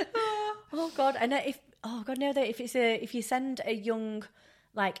 Oh God! And if you send a young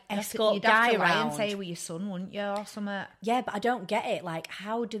escort guy around, and say with your son, wouldn't you, or something? Yeah, but I don't get it. Like,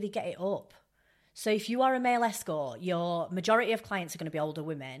 how do they get it up? So if you are a male escort, your majority of clients are going to be older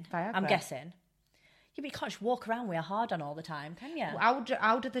women. Viagra. I'm guessing. Yeah, but you can't just walk around with a hard on all the time, can you? How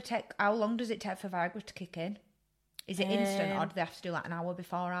long does it take for Viagra to kick in? Is it instant, or do they have to do like an hour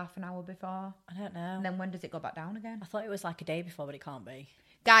before, half an hour before? I don't know. And then when does it go back down again? I thought it was like a day before, but it can't be.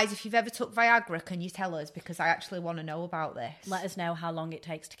 Guys, if you've ever took Viagra, can you tell us? Because I actually want to know about this. Let us know how long it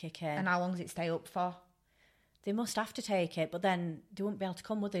takes to kick in. And how long does it stay up for? they must have to take it, but then they wouldn't be able to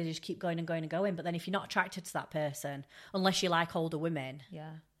come, would they? They just keep going and going and going. But then if you're not attracted to that person, unless you like older women.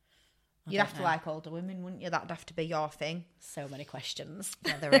 Yeah. You'd have to like older women, wouldn't you? That'd have to be your thing. So many questions.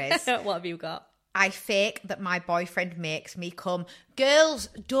 Yeah, there is. What have you got? I fake that my boyfriend makes me come. Girls,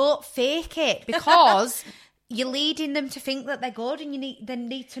 don't fake it, because you're leading them to think that they're good, and they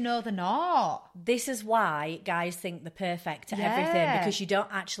need to know they're not. This is why guys think they're perfect at everything, because you don't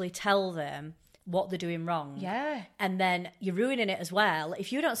actually tell them what they're doing wrong. Yeah. And then you're ruining it as well.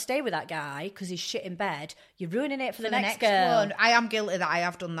 If you don't stay with that guy because he's shit in bed, you're ruining it for the next girl. One. I am guilty that I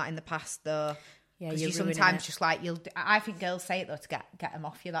have done that in the past, though. Yeah, because you sometimes just like, I think girls say it though to get them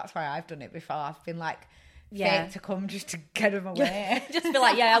off you. That's why I've done it before. I've been like, fake to come just to get them away. Just be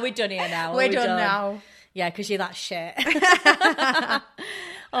like, yeah, we're done here now. We're done now. Yeah, because you're that shit.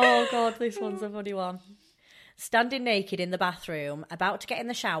 Oh, God, this one's a funny one. Standing naked in the bathroom, about to get in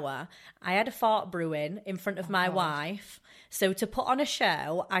the shower, I had a fart brewing in front of my wife. So to put on a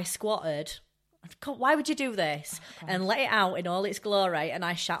show, I squatted. God, why would you do this? And let it out in all its glory, and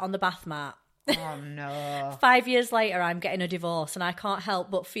I shat on the bath mat. Oh, no. 5 years later, I'm getting a divorce, and I can't help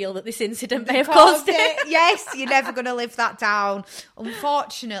but feel that this incident may have caused it. Yes, you're never going to live that down.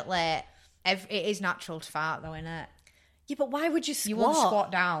 Unfortunately, it is natural to fart, though, isn't it? Yeah, but why would you squat? You wouldn't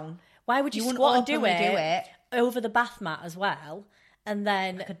squat down. Why would you squat and do it over the bath mat as well? And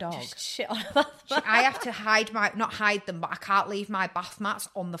then like a dog. Just shit on a bath mat. I have to not hide them, but I can't leave my bath mats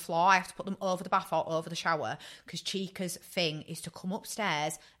on the floor. I have to put them over the bath or over the shower, because Chica's thing is to come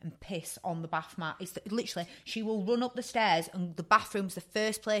upstairs and piss on the bath mat. It's literally, she will run up the stairs, and the bathroom's the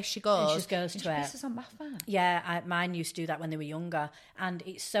first place she goes. And she goes to it. She pisses on bath mat. Yeah, mine used to do that when they were younger, and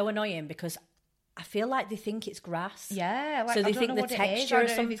it's so annoying because I feel like they think it's grass. Yeah, like, so they I don't think know the what texture or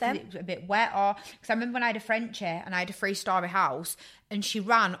something. It's a bit wet, or because I remember when I had a Frenchie and I had a 3-story house, and she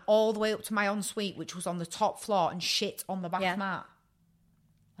ran all the way up to my ensuite, which was on the top floor, and shit on the bath mat.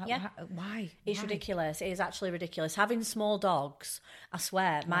 Like, why? It's ridiculous. It is actually ridiculous. Having small dogs, I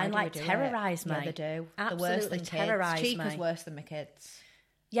swear, mine like terrorise me. Yeah, they do. Absolutely terrorise me. Chica's worse than my kids.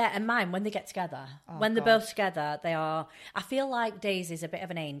 Yeah, and mine, when they get together, they're both together, they are... I feel like Daisy's a bit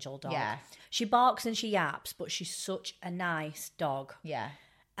of an angel dog. Yeah. She barks and she yaps, but she's such a nice dog. Yeah.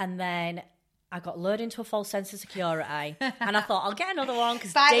 And then I got lured into a false sense of security, and I thought, I'll get another one,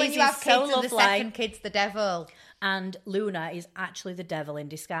 because like Daisy's when you have so kids lovely. And the second kid's the devil. And Luna is actually the devil in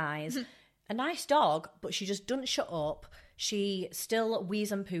disguise. A nice dog, but she just doesn't shut up. She still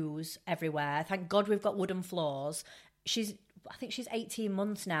wheezes and poos everywhere. Thank God we've got wooden floors. I think she's 18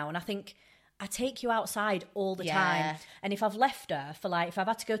 months now, and I think I take you outside all the time. And if I've left her for if I've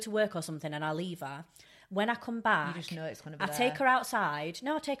had to go to work or something and I leave her, when I come back, you just know it's going to be I take her outside.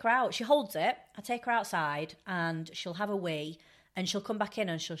 No, I take her out. She holds it. I take her outside, and she'll have a wee, and she'll come back in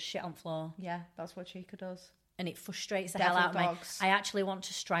and she'll shit on the floor. Yeah, that's what Chica does. And it frustrates the hell out of me. I actually want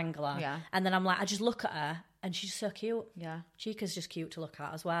to strangle her. Yeah. And then I'm like, I just look at her, and she's so cute. Yeah. Chica's just cute to look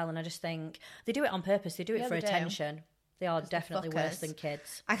at as well. And I just think they do it on purpose. They do it for attention. They are definitely worse than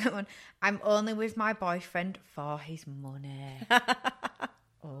kids. I got one. I'm only with my boyfriend for his money.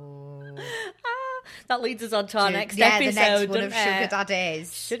 That leads us on to our next episode. The next one of Sugar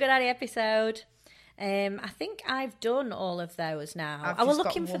Daddies. Sugar Daddy episode. I think I've done all of those now. I was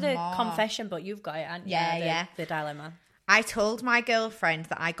looking for the confession, but you've got it, haven't you? Yeah. The dilemma. I told my girlfriend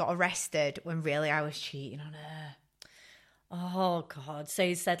that I got arrested when really I was cheating on her. Oh, God. So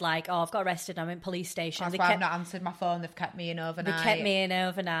he said, I've got arrested, I'm in police station. That's why I've not answered my phone. They've kept me in overnight. They kept me in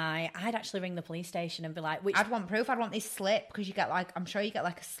overnight. I'd actually ring the police station and be like... I'd want proof. I'd want this slip, because you get I'm sure you get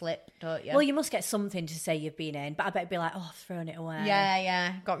a slip, don't you? Well, you must get something to say you've been in, but I bet it'd be like, I've thrown it away.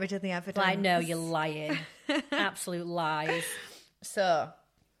 Yeah. Got rid of the evidence. No, you're lying. Absolute lies. So...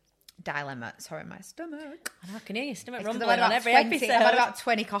 dilemma. Sorry, my stomach. I can hear your stomach rumbling on every episode. I've had about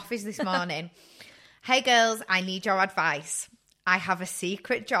 20 coffees this morning. Hey girls, I need your advice. I have a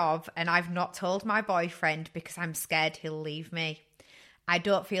secret job and I've not told my boyfriend because I'm scared he'll leave me. I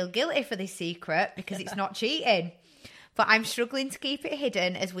don't feel guilty for this secret because it's not cheating. But I'm struggling to keep it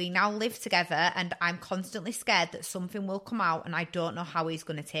hidden as we now live together, and I'm constantly scared that something will come out and I don't know how he's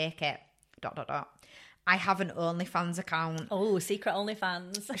going to take it. ... I have an OnlyFans account. Oh, secret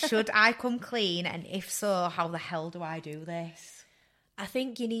OnlyFans. Should I come clean? And if so, how the hell do I do this? I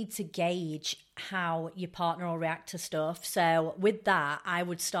think you need to gauge how your partner will react to stuff. So with that, I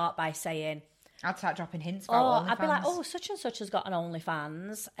would start by saying... I'd start dropping hints about OnlyFans. I'd be like, such and such has got an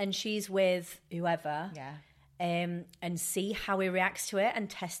OnlyFans and she's with whoever. Yeah. And see how he reacts to it and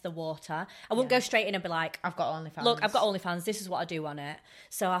test the water. I wouldn't go straight in and be like... I've got OnlyFans. Look, I've got OnlyFans. This is what I do on it.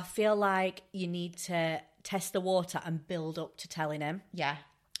 So I feel like you need to test the water and build up to telling him. Yeah.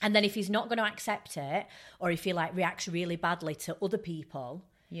 And then if he's not going to accept it, or if he like reacts really badly to other people,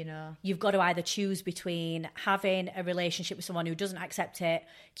 you know, you've got to either choose between having a relationship with someone who doesn't accept it,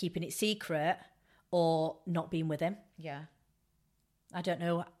 keeping it secret, or not being with him. Yeah. I don't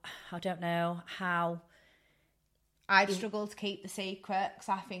know how. I'd struggle to keep the secret because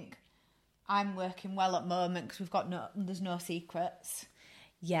I think I'm working well at the moment because there's no secrets.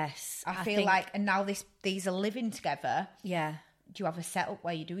 Yes. I feel like, and now these are living together. Yeah. Do you have a setup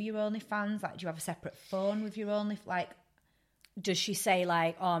where you do your OnlyFans? Like, do you have a separate phone with your does she say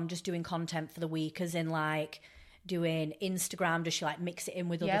like, oh, I'm just doing content for the week, as in like doing Instagram? Does she like mix it in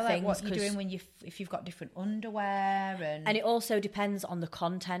with other things? What you're doing if you've got different underwear and it also depends on the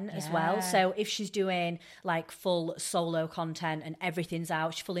content as well. So if she's doing like full solo content and everything's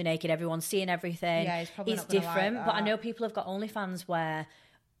out, she's fully naked, everyone's seeing everything. Yeah, it's different. Like but I know people have got OnlyFans where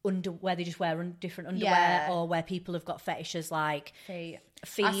they just wear different underwear, or where people have got fetishes like feet.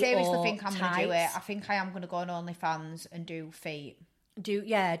 I seriously think I'm going to do it. I think I am going to go on OnlyFans and do feet.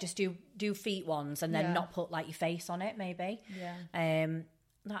 Just do feet ones and then not put like your face on it, maybe. Yeah.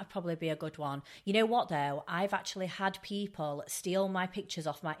 That'd probably be a good one. You know what though? I've actually had people steal my pictures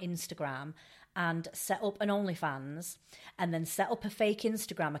off my Instagram and set up an OnlyFans and then set up a fake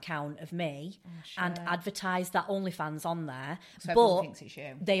Instagram account of me and advertise that OnlyFans on there. So everyone thinks it's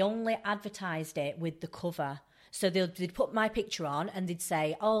you. They only advertised it with the cover. So they'd put my picture on and they'd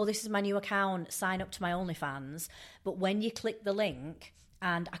say, oh, this is my new account, sign up to my OnlyFans. But when you click the link,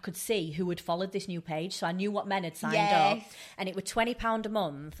 and I could see who had followed this new page, so I knew what men had signed up. And it was £20 a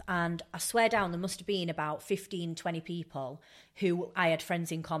month, and I swear down there must have been about 15, 20 people who I had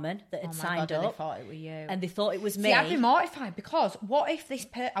friends in common that had signed up. And they thought it was you. And they thought it was me. See, I'd be mortified because what if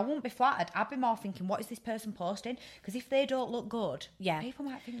I wouldn't be flattered. I'd be more thinking, what is this person posting? Because if they don't look good, people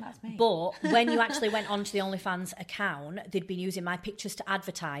might think that's me. But when you actually went onto the OnlyFans account, they'd been using my pictures to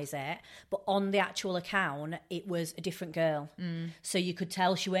advertise it. But on the actual account, it was a different girl. So you could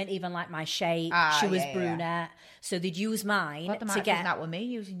tell she weren't even like my shape. She was brunette. Yeah. So they'd use mine to get... think that were me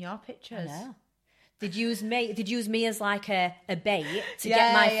using your pictures. I know. They'd use me as like a bait to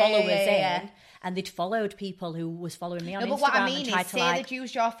get my followers in. And they'd followed people who was following me on Instagram. But what I mean is, say they'd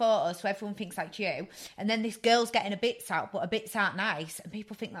used your photos so everyone thinks like you, and then this girl's getting her bits out, but her bits aren't nice, and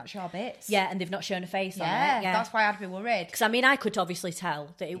people think that's your bits. Yeah, and they've not shown a face on it. Yeah, that's why I'd be worried. Because I mean, I could obviously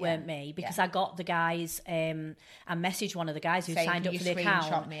tell that it weren't me, because I got the guys, I messaged one of the guys who signed up for the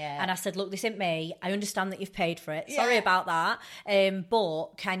account, and I said, look, this isn't me. I understand that you've paid for it. Sorry about that. But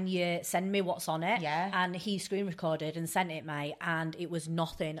can you send me what's on it? Yeah. And he screen recorded and sent it me, and it was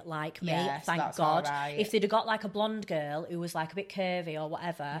nothing like me. Thank God. Right. If they'd have got like a blonde girl who was like a bit curvy or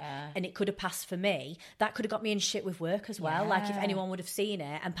whatever, and it could have passed for me, that could have got me in shit with work as well. Like if anyone would have seen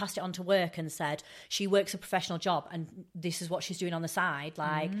it and passed it on to work and said she works a professional job and this is what she's doing on the side,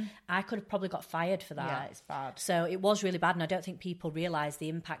 like I could have probably got fired for that. Yeah, it's bad. So it was really bad, and I don't think people realise the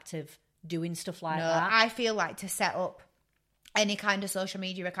impact of doing stuff like that. I feel like to set up any kind of social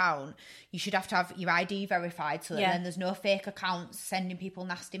media account, you should have to have your ID verified so that then there's no fake accounts sending people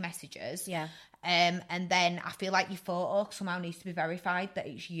nasty messages. Yeah. And then I feel like your photo somehow needs to be verified that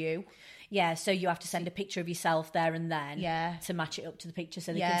it's you. Yeah, so you have to send a picture of yourself there and then to match it up to the picture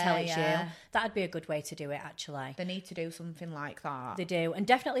so they can tell it's you. That'd be a good way to do it, actually. They need to do something like that. They do. And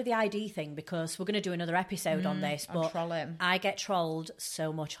definitely the ID thing, because we're going to do another episode on this. But I get trolled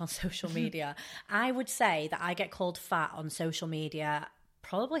so much on social media. I would say that I get called fat on social media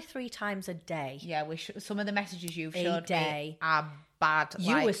probably 3 times a day. Yeah, some of the messages you've showed me are bad.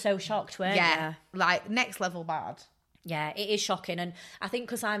 You were so shocked, weren't you? Like next level bad. Yeah, it is shocking. And I think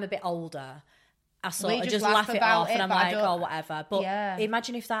because I'm a bit older, I sort of just laugh it off and I'm like, oh, whatever. But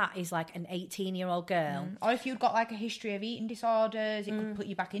imagine if that is like an 18-year-old girl. Or if you've got like a history of eating disorders, it could put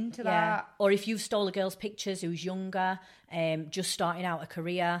you back into that. Or if you've stole a girl's pictures who's younger, just starting out a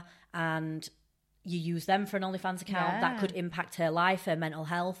career, and you use them for an OnlyFans account, that could impact her life, her mental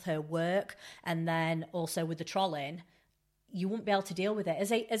health, her work. And then also with the trolling, you wouldn't be able to deal with it.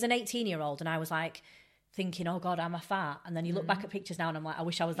 As an 18-year-old, and I was like thinking, oh God, I'm a fat. And then you look back at pictures now and I'm like, I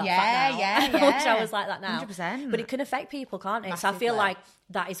wish I was that fat now. I wish I was like that now. 100%. But it can affect people, can't it? Massively. So I feel like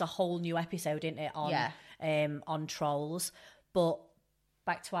that is a whole new episode, isn't it, on trolls. But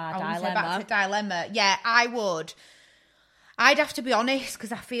back to our dilemma. Back to dilemma. Yeah, I'd have to be honest,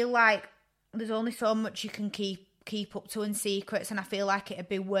 because I feel like there's only so much you can keep keep up to in secrets, and I feel like it'd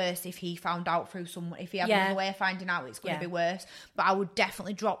be worse if he found out through someone. If he had another way of finding out, it's going to be worse. But I would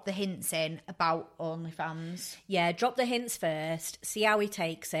definitely drop the hints in about OnlyFans. Yeah, drop the hints first, see how he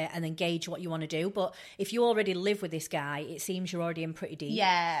takes it, and then gauge what you want to do. But if you already live with this guy, it seems you're already in pretty deep.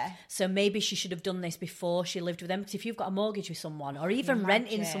 Yeah. So maybe she should have done this before she lived with him, because if you've got a mortgage with someone, or even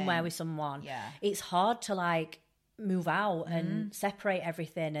renting somewhere with someone, it's hard to like move out and separate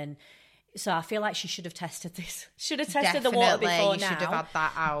everything. And so I feel like she should have tested this. Should have tested the water before now. Should have had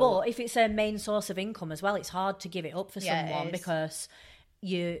that out. But if it's a main source of income as well, it's hard to give it up for someone, because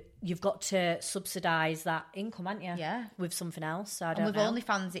you've got to subsidise that income, haven't you? Yeah. With something else. So with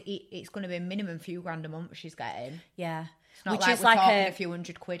OnlyFans, it's going to be a minimum few grand a month she's getting. Yeah. It's not like we're talking a few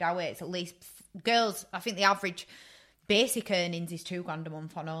 $100 out. It's at least girls. I think the average basic earnings is $2,000 a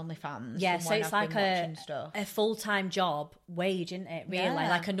month on OnlyFans. Yeah, so it's like a full-time job wage, isn't it? Really,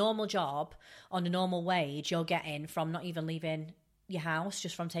 like a normal job on a normal wage you're getting from not even leaving your house,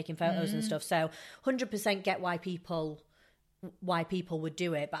 just from taking photos and stuff. So 100% get why people would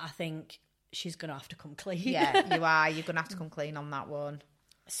do it, but I think she's gonna have to come clean. Yeah, you are. You're gonna have to come clean on that one.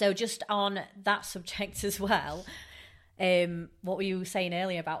 So just on that subject as well, what were you saying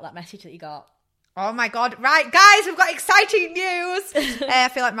earlier about that message that you got? Oh my God. Right, guys, we've got exciting news. I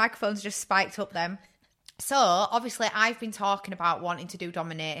feel like microphones just spiked up then. So, obviously, I've been talking about wanting to do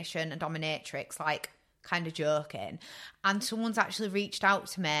domination and dominatrix, like, kind of joking. And someone's actually reached out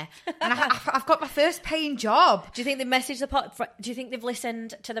to me. And I've got my first paying job. Do you think they messaged do you think they've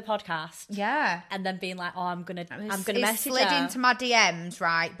listened to the podcast? Yeah. And then being like, oh, I'm gonna message her. Slid into my DMs,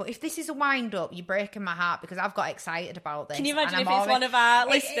 right? But if this is a wind up, you're breaking my heart, because I've got excited about this. Can you imagine if it's one of our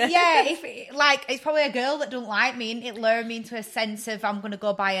listeners? Yeah, it's probably a girl that don't like me, and it lured me into a sense of I'm going to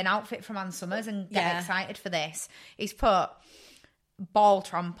go buy an outfit from Ann Summers and get excited for this. He's put ball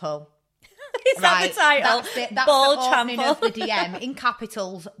trample. Is that the title? That's ball the opening trample of the DM in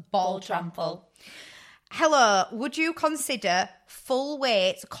capitals. Ball trample. Hello, would you consider full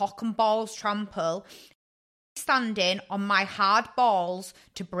weight cock and balls trample standing on my hard balls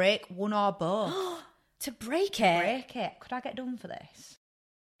to break one or both? To break it? Could I get done for this?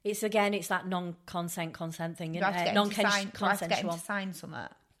 It's that non-consent thing, isn't it? Non-consensual. Do I have to get him to sign something?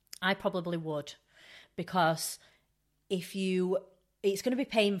 I probably would, because it's going to be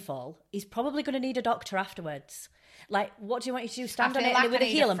painful. He's probably going to need a doctor afterwards. Like, what do you want you to do? Stand on it with a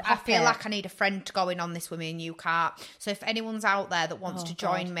heel and pop it? I feel like I need a friend to go in on this with me, and you can't. So if anyone's out there that wants to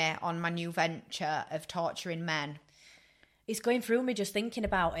join me on my new venture of torturing men. It's going through me just thinking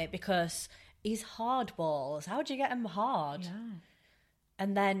about it, because he's hard balls. How do you get him hard? Yeah.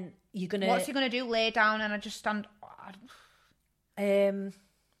 And then you're going to... What's he going to do? Lay down and I just stand... I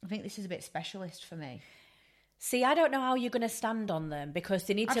think this is a bit specialist for me. See, I don't know how you're going to stand on them, because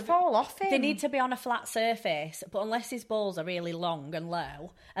they need to fall off him. They need to be on a flat surface, but unless his balls are really long and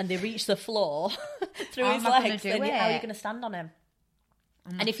low and they reach the floor through his legs, then how are you going to stand on him?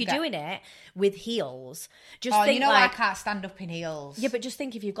 And if you're doing it with heels, just think I can't stand up in heels. Yeah, but just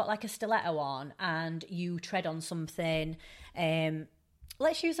think if you've got like a stiletto on and you tread on something.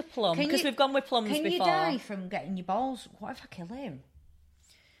 Let's use a plum, because we've gone with plums before. Can you die from getting your balls? What if I kill him?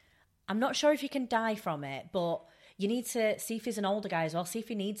 I'm not sure if you can die from it, but you need to see if he's an older guy as well, see if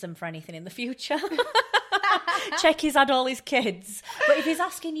he needs them for anything in the future. Check he's had all his kids. But if he's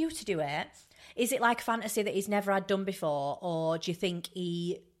asking you to do it, is it like fantasy that he's never had done before, or do you think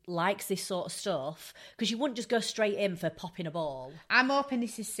he likes this sort of stuff? Because you wouldn't just go straight in for popping a ball. I'm hoping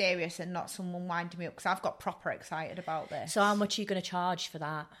this is serious and not someone winding me up, because I've got proper excited about this. So how much are you going to charge for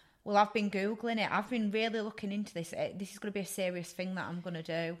that? Well, I've been Googling it. I've been really looking into this. This is going to be a serious thing that I'm going to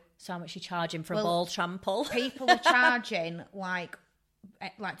do. So how much are you charging for a ball trample? People are charging like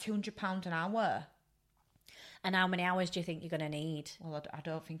 £200 an hour. And how many hours do you think you're going to need? Well, I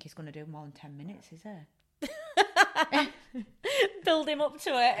don't think he's going to do more than 10 minutes, is he? Build him up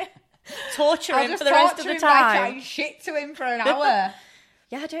to it. Torture him for the rest of the time. Like shit to him for an hour.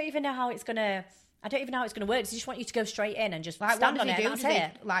 Yeah, I don't even know how it's going to work. Does he just want you to go straight in and just stand on it? That's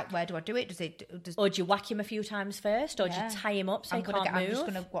it. Like, where do I do it? Or do you whack him a few times first? Or do you tie him up so he can't move? I'm just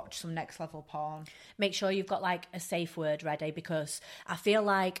going to watch some next level porn. Make sure you've got like a safe word ready, because I feel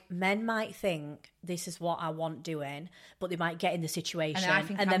like men might think this is what I want doing, but they might get in the situation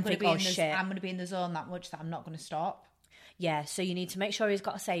and then think, oh shit, I'm going to be in the zone that much that I'm not going to stop. Yeah, so you need to make sure he's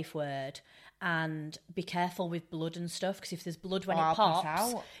got a safe word, and be careful with blood and stuff, because if there's blood when it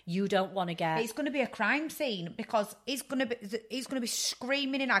pops, you don't want to get... It's going to be a crime scene, because he's going to be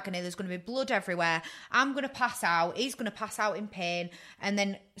screaming in agony. There's going to be blood everywhere. I'm going to pass out. He's going to pass out in pain, and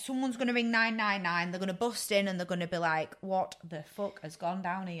then someone's going to ring 999. They're going to bust in, and they're going to be like, what the fuck has gone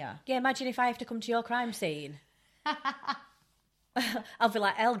down here? Yeah, imagine if I have to come to your crime scene. I'll be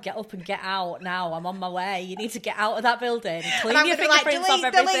like, Elle, get up and get out now. I'm on my way. You need to get out of that building. Clean and your fingerprints off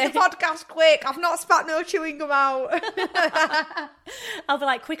everything. Delete the podcast quick. I've not spat no chewing gum out. I'll be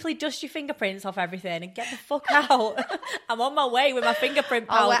like, quickly dust your fingerprints off everything and get the fuck out. I'm on my way with my fingerprint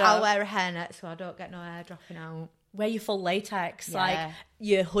powder. I'll wear a hairnet so I don't get no hair dropping out. Wear your full latex, like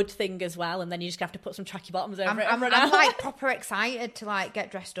your hood thing as well, and then you just have to put some tracky bottoms over it. I'm like proper excited to like get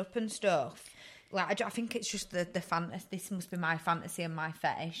dressed up and stuff. Like I think it's just the fantasy. This must be my fantasy and my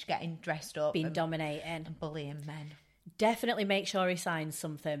fetish: getting dressed up, being dominating, and bullying men. Definitely make sure he signs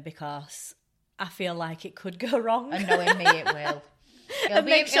something because I feel like it could go wrong. And knowing me, it will. It'll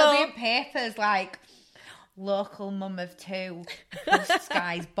be in papers like local mum of two busts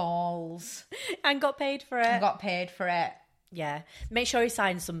guy's balls and got paid for it. Yeah, make sure he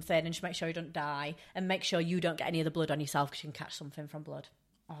signs something and just make sure he don't die, and make sure you don't get any of the blood on yourself because you can catch something from blood.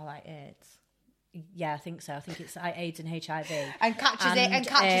 Oh, like AIDS. Yeah, I think so. I think it's AIDS and HIV. And catches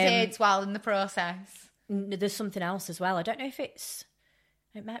AIDS while in the process. There's something else as well. I don't know if it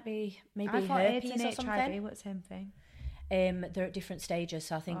might be maybe I thought herpes AIDS and or something. HIV, what's the same thing? They're at different stages.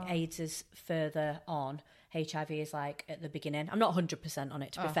 So I think AIDS is further on. HIV is like at the beginning. I'm not 100% on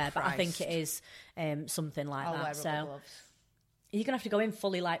it to be fair, but I think it is something like that. Wear so rubber gloves. You're going to have to go in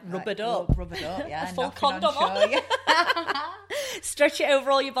fully like rubbered up, yeah. A full condom on. Stretch it over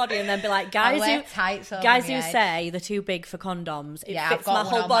all your body and then be like, guys who say they're too big for condoms, it fits my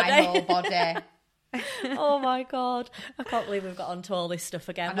whole body. Oh my God. I can't believe we've got onto all this stuff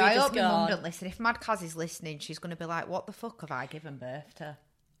again. I hope my mum don't listen. If Mad Kaz is listening, she's going to be like, what the fuck have I given birth to?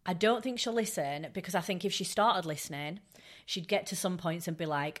 I don't think she'll listen because I think if she started listening, she'd get to some points and be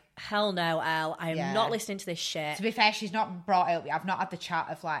like, hell no, Elle, I am not listening to this shit. To be fair, she's not brought it up. I've not had the chat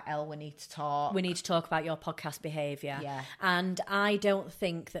of like, Elle, we need to talk. We need to talk about your podcast behaviour. Yeah. And I don't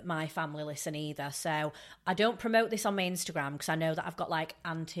think that my family listen either. So I don't promote this on my Instagram because I know that I've got like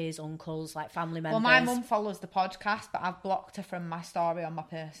aunties, uncles, like family members. Well, my mum follows the podcast, but I've blocked her from my story on my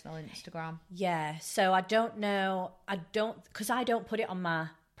personal Instagram. Yeah. So I don't know. Because I don't put it on my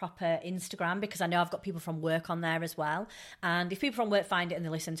proper Instagram because I know I've got people from work on there as well, and if people from work find it and they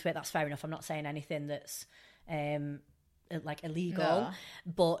listen to it, that's fair enough. I'm not saying anything that's like illegal,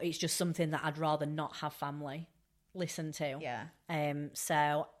 but it's just something that I'd rather not have family listen to.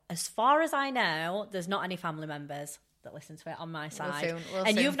 So as far as I know, there's not any family members that listen to it on my side. We'll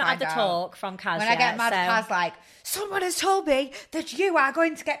and soon you've not had the talk from Kaz when yet, I get mad, Kaz like, someone has told me that you are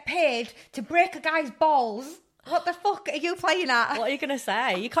going to get paid to break a guy's balls. What the fuck are you playing at? What are you going to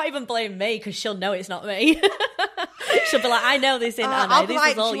say? You can't even blame me because she'll know it's not me. She'll be like, I know this in Anna. I'll be this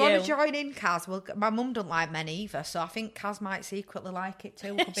like, is all do you you. want to join in, Kaz? Well, my mum don't like men either, so I think Kaz might secretly like it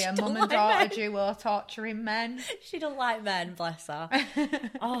too. It could be a mum and daughter duo torturing men. She don't like men, bless her.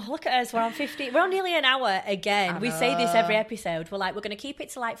 Oh, look at us. We're on 50. We're on nearly an hour again. We say this every episode. We're like, we're going to keep it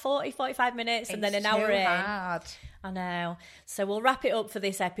to like 40, 45 minutes and then an hour in. Hard. I know. So we'll wrap it up for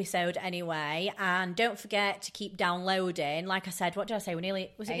this episode anyway. And don't forget to keep downloading. Like I said, what did I say? Nearly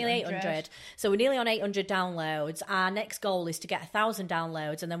 800? So we're nearly on 800 downloads. Our next goal is to get 1,000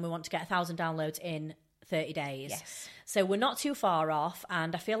 downloads, and then we want to get 1,000 downloads in 30 days. Yes. So we're not too far off,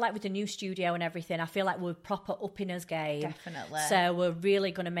 and I feel like with the new studio and everything, I feel like we're proper upping us game. Definitely. So we're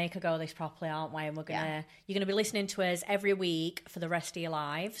really going to make a go of this properly, aren't we? And you're going to be listening to us every week for the rest of your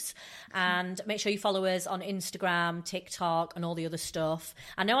lives. And make sure you follow us on Instagram, TikTok, and all the other stuff.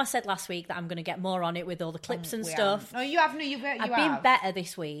 I know I said last week that I'm going to get more on it with all the clips and stuff. No, you have. No, you've I've been better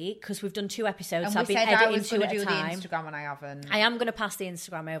this week because we've done 2 episodes. And so I've been editing I was 2 at a do time. The Instagram and I haven't. I am going to pass the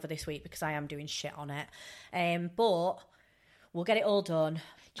Instagram over this week because I am doing shit on it. But we'll get it all done.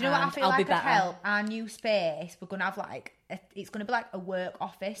 Do you know what I feel like could help? Our new space, we're going to have like, it's going to be like a work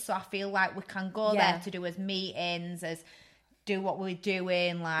office. So I feel like we can go there to do as meetings, as do what we're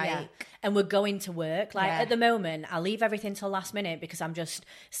doing, and we're going to work. At the moment, I leave everything till last minute because I'm just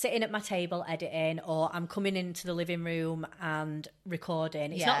sitting at my table editing, or I'm coming into the living room and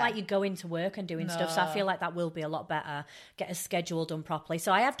recording. It's not like you're going to work and doing stuff. So I feel like that will be a lot better. Get a schedule done properly.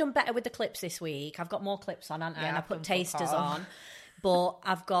 So I have done better with the clips this week. I've got more clips on, haven't I? And I put tasters on. But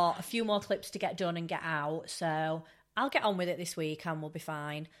I've got a few more clips to get done and get out. So I'll get on with it this week and we'll be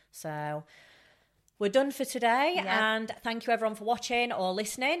fine. So we're done for today. And thank you everyone for watching or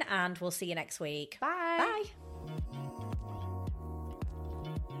listening. And we'll see you next week. Bye. Bye.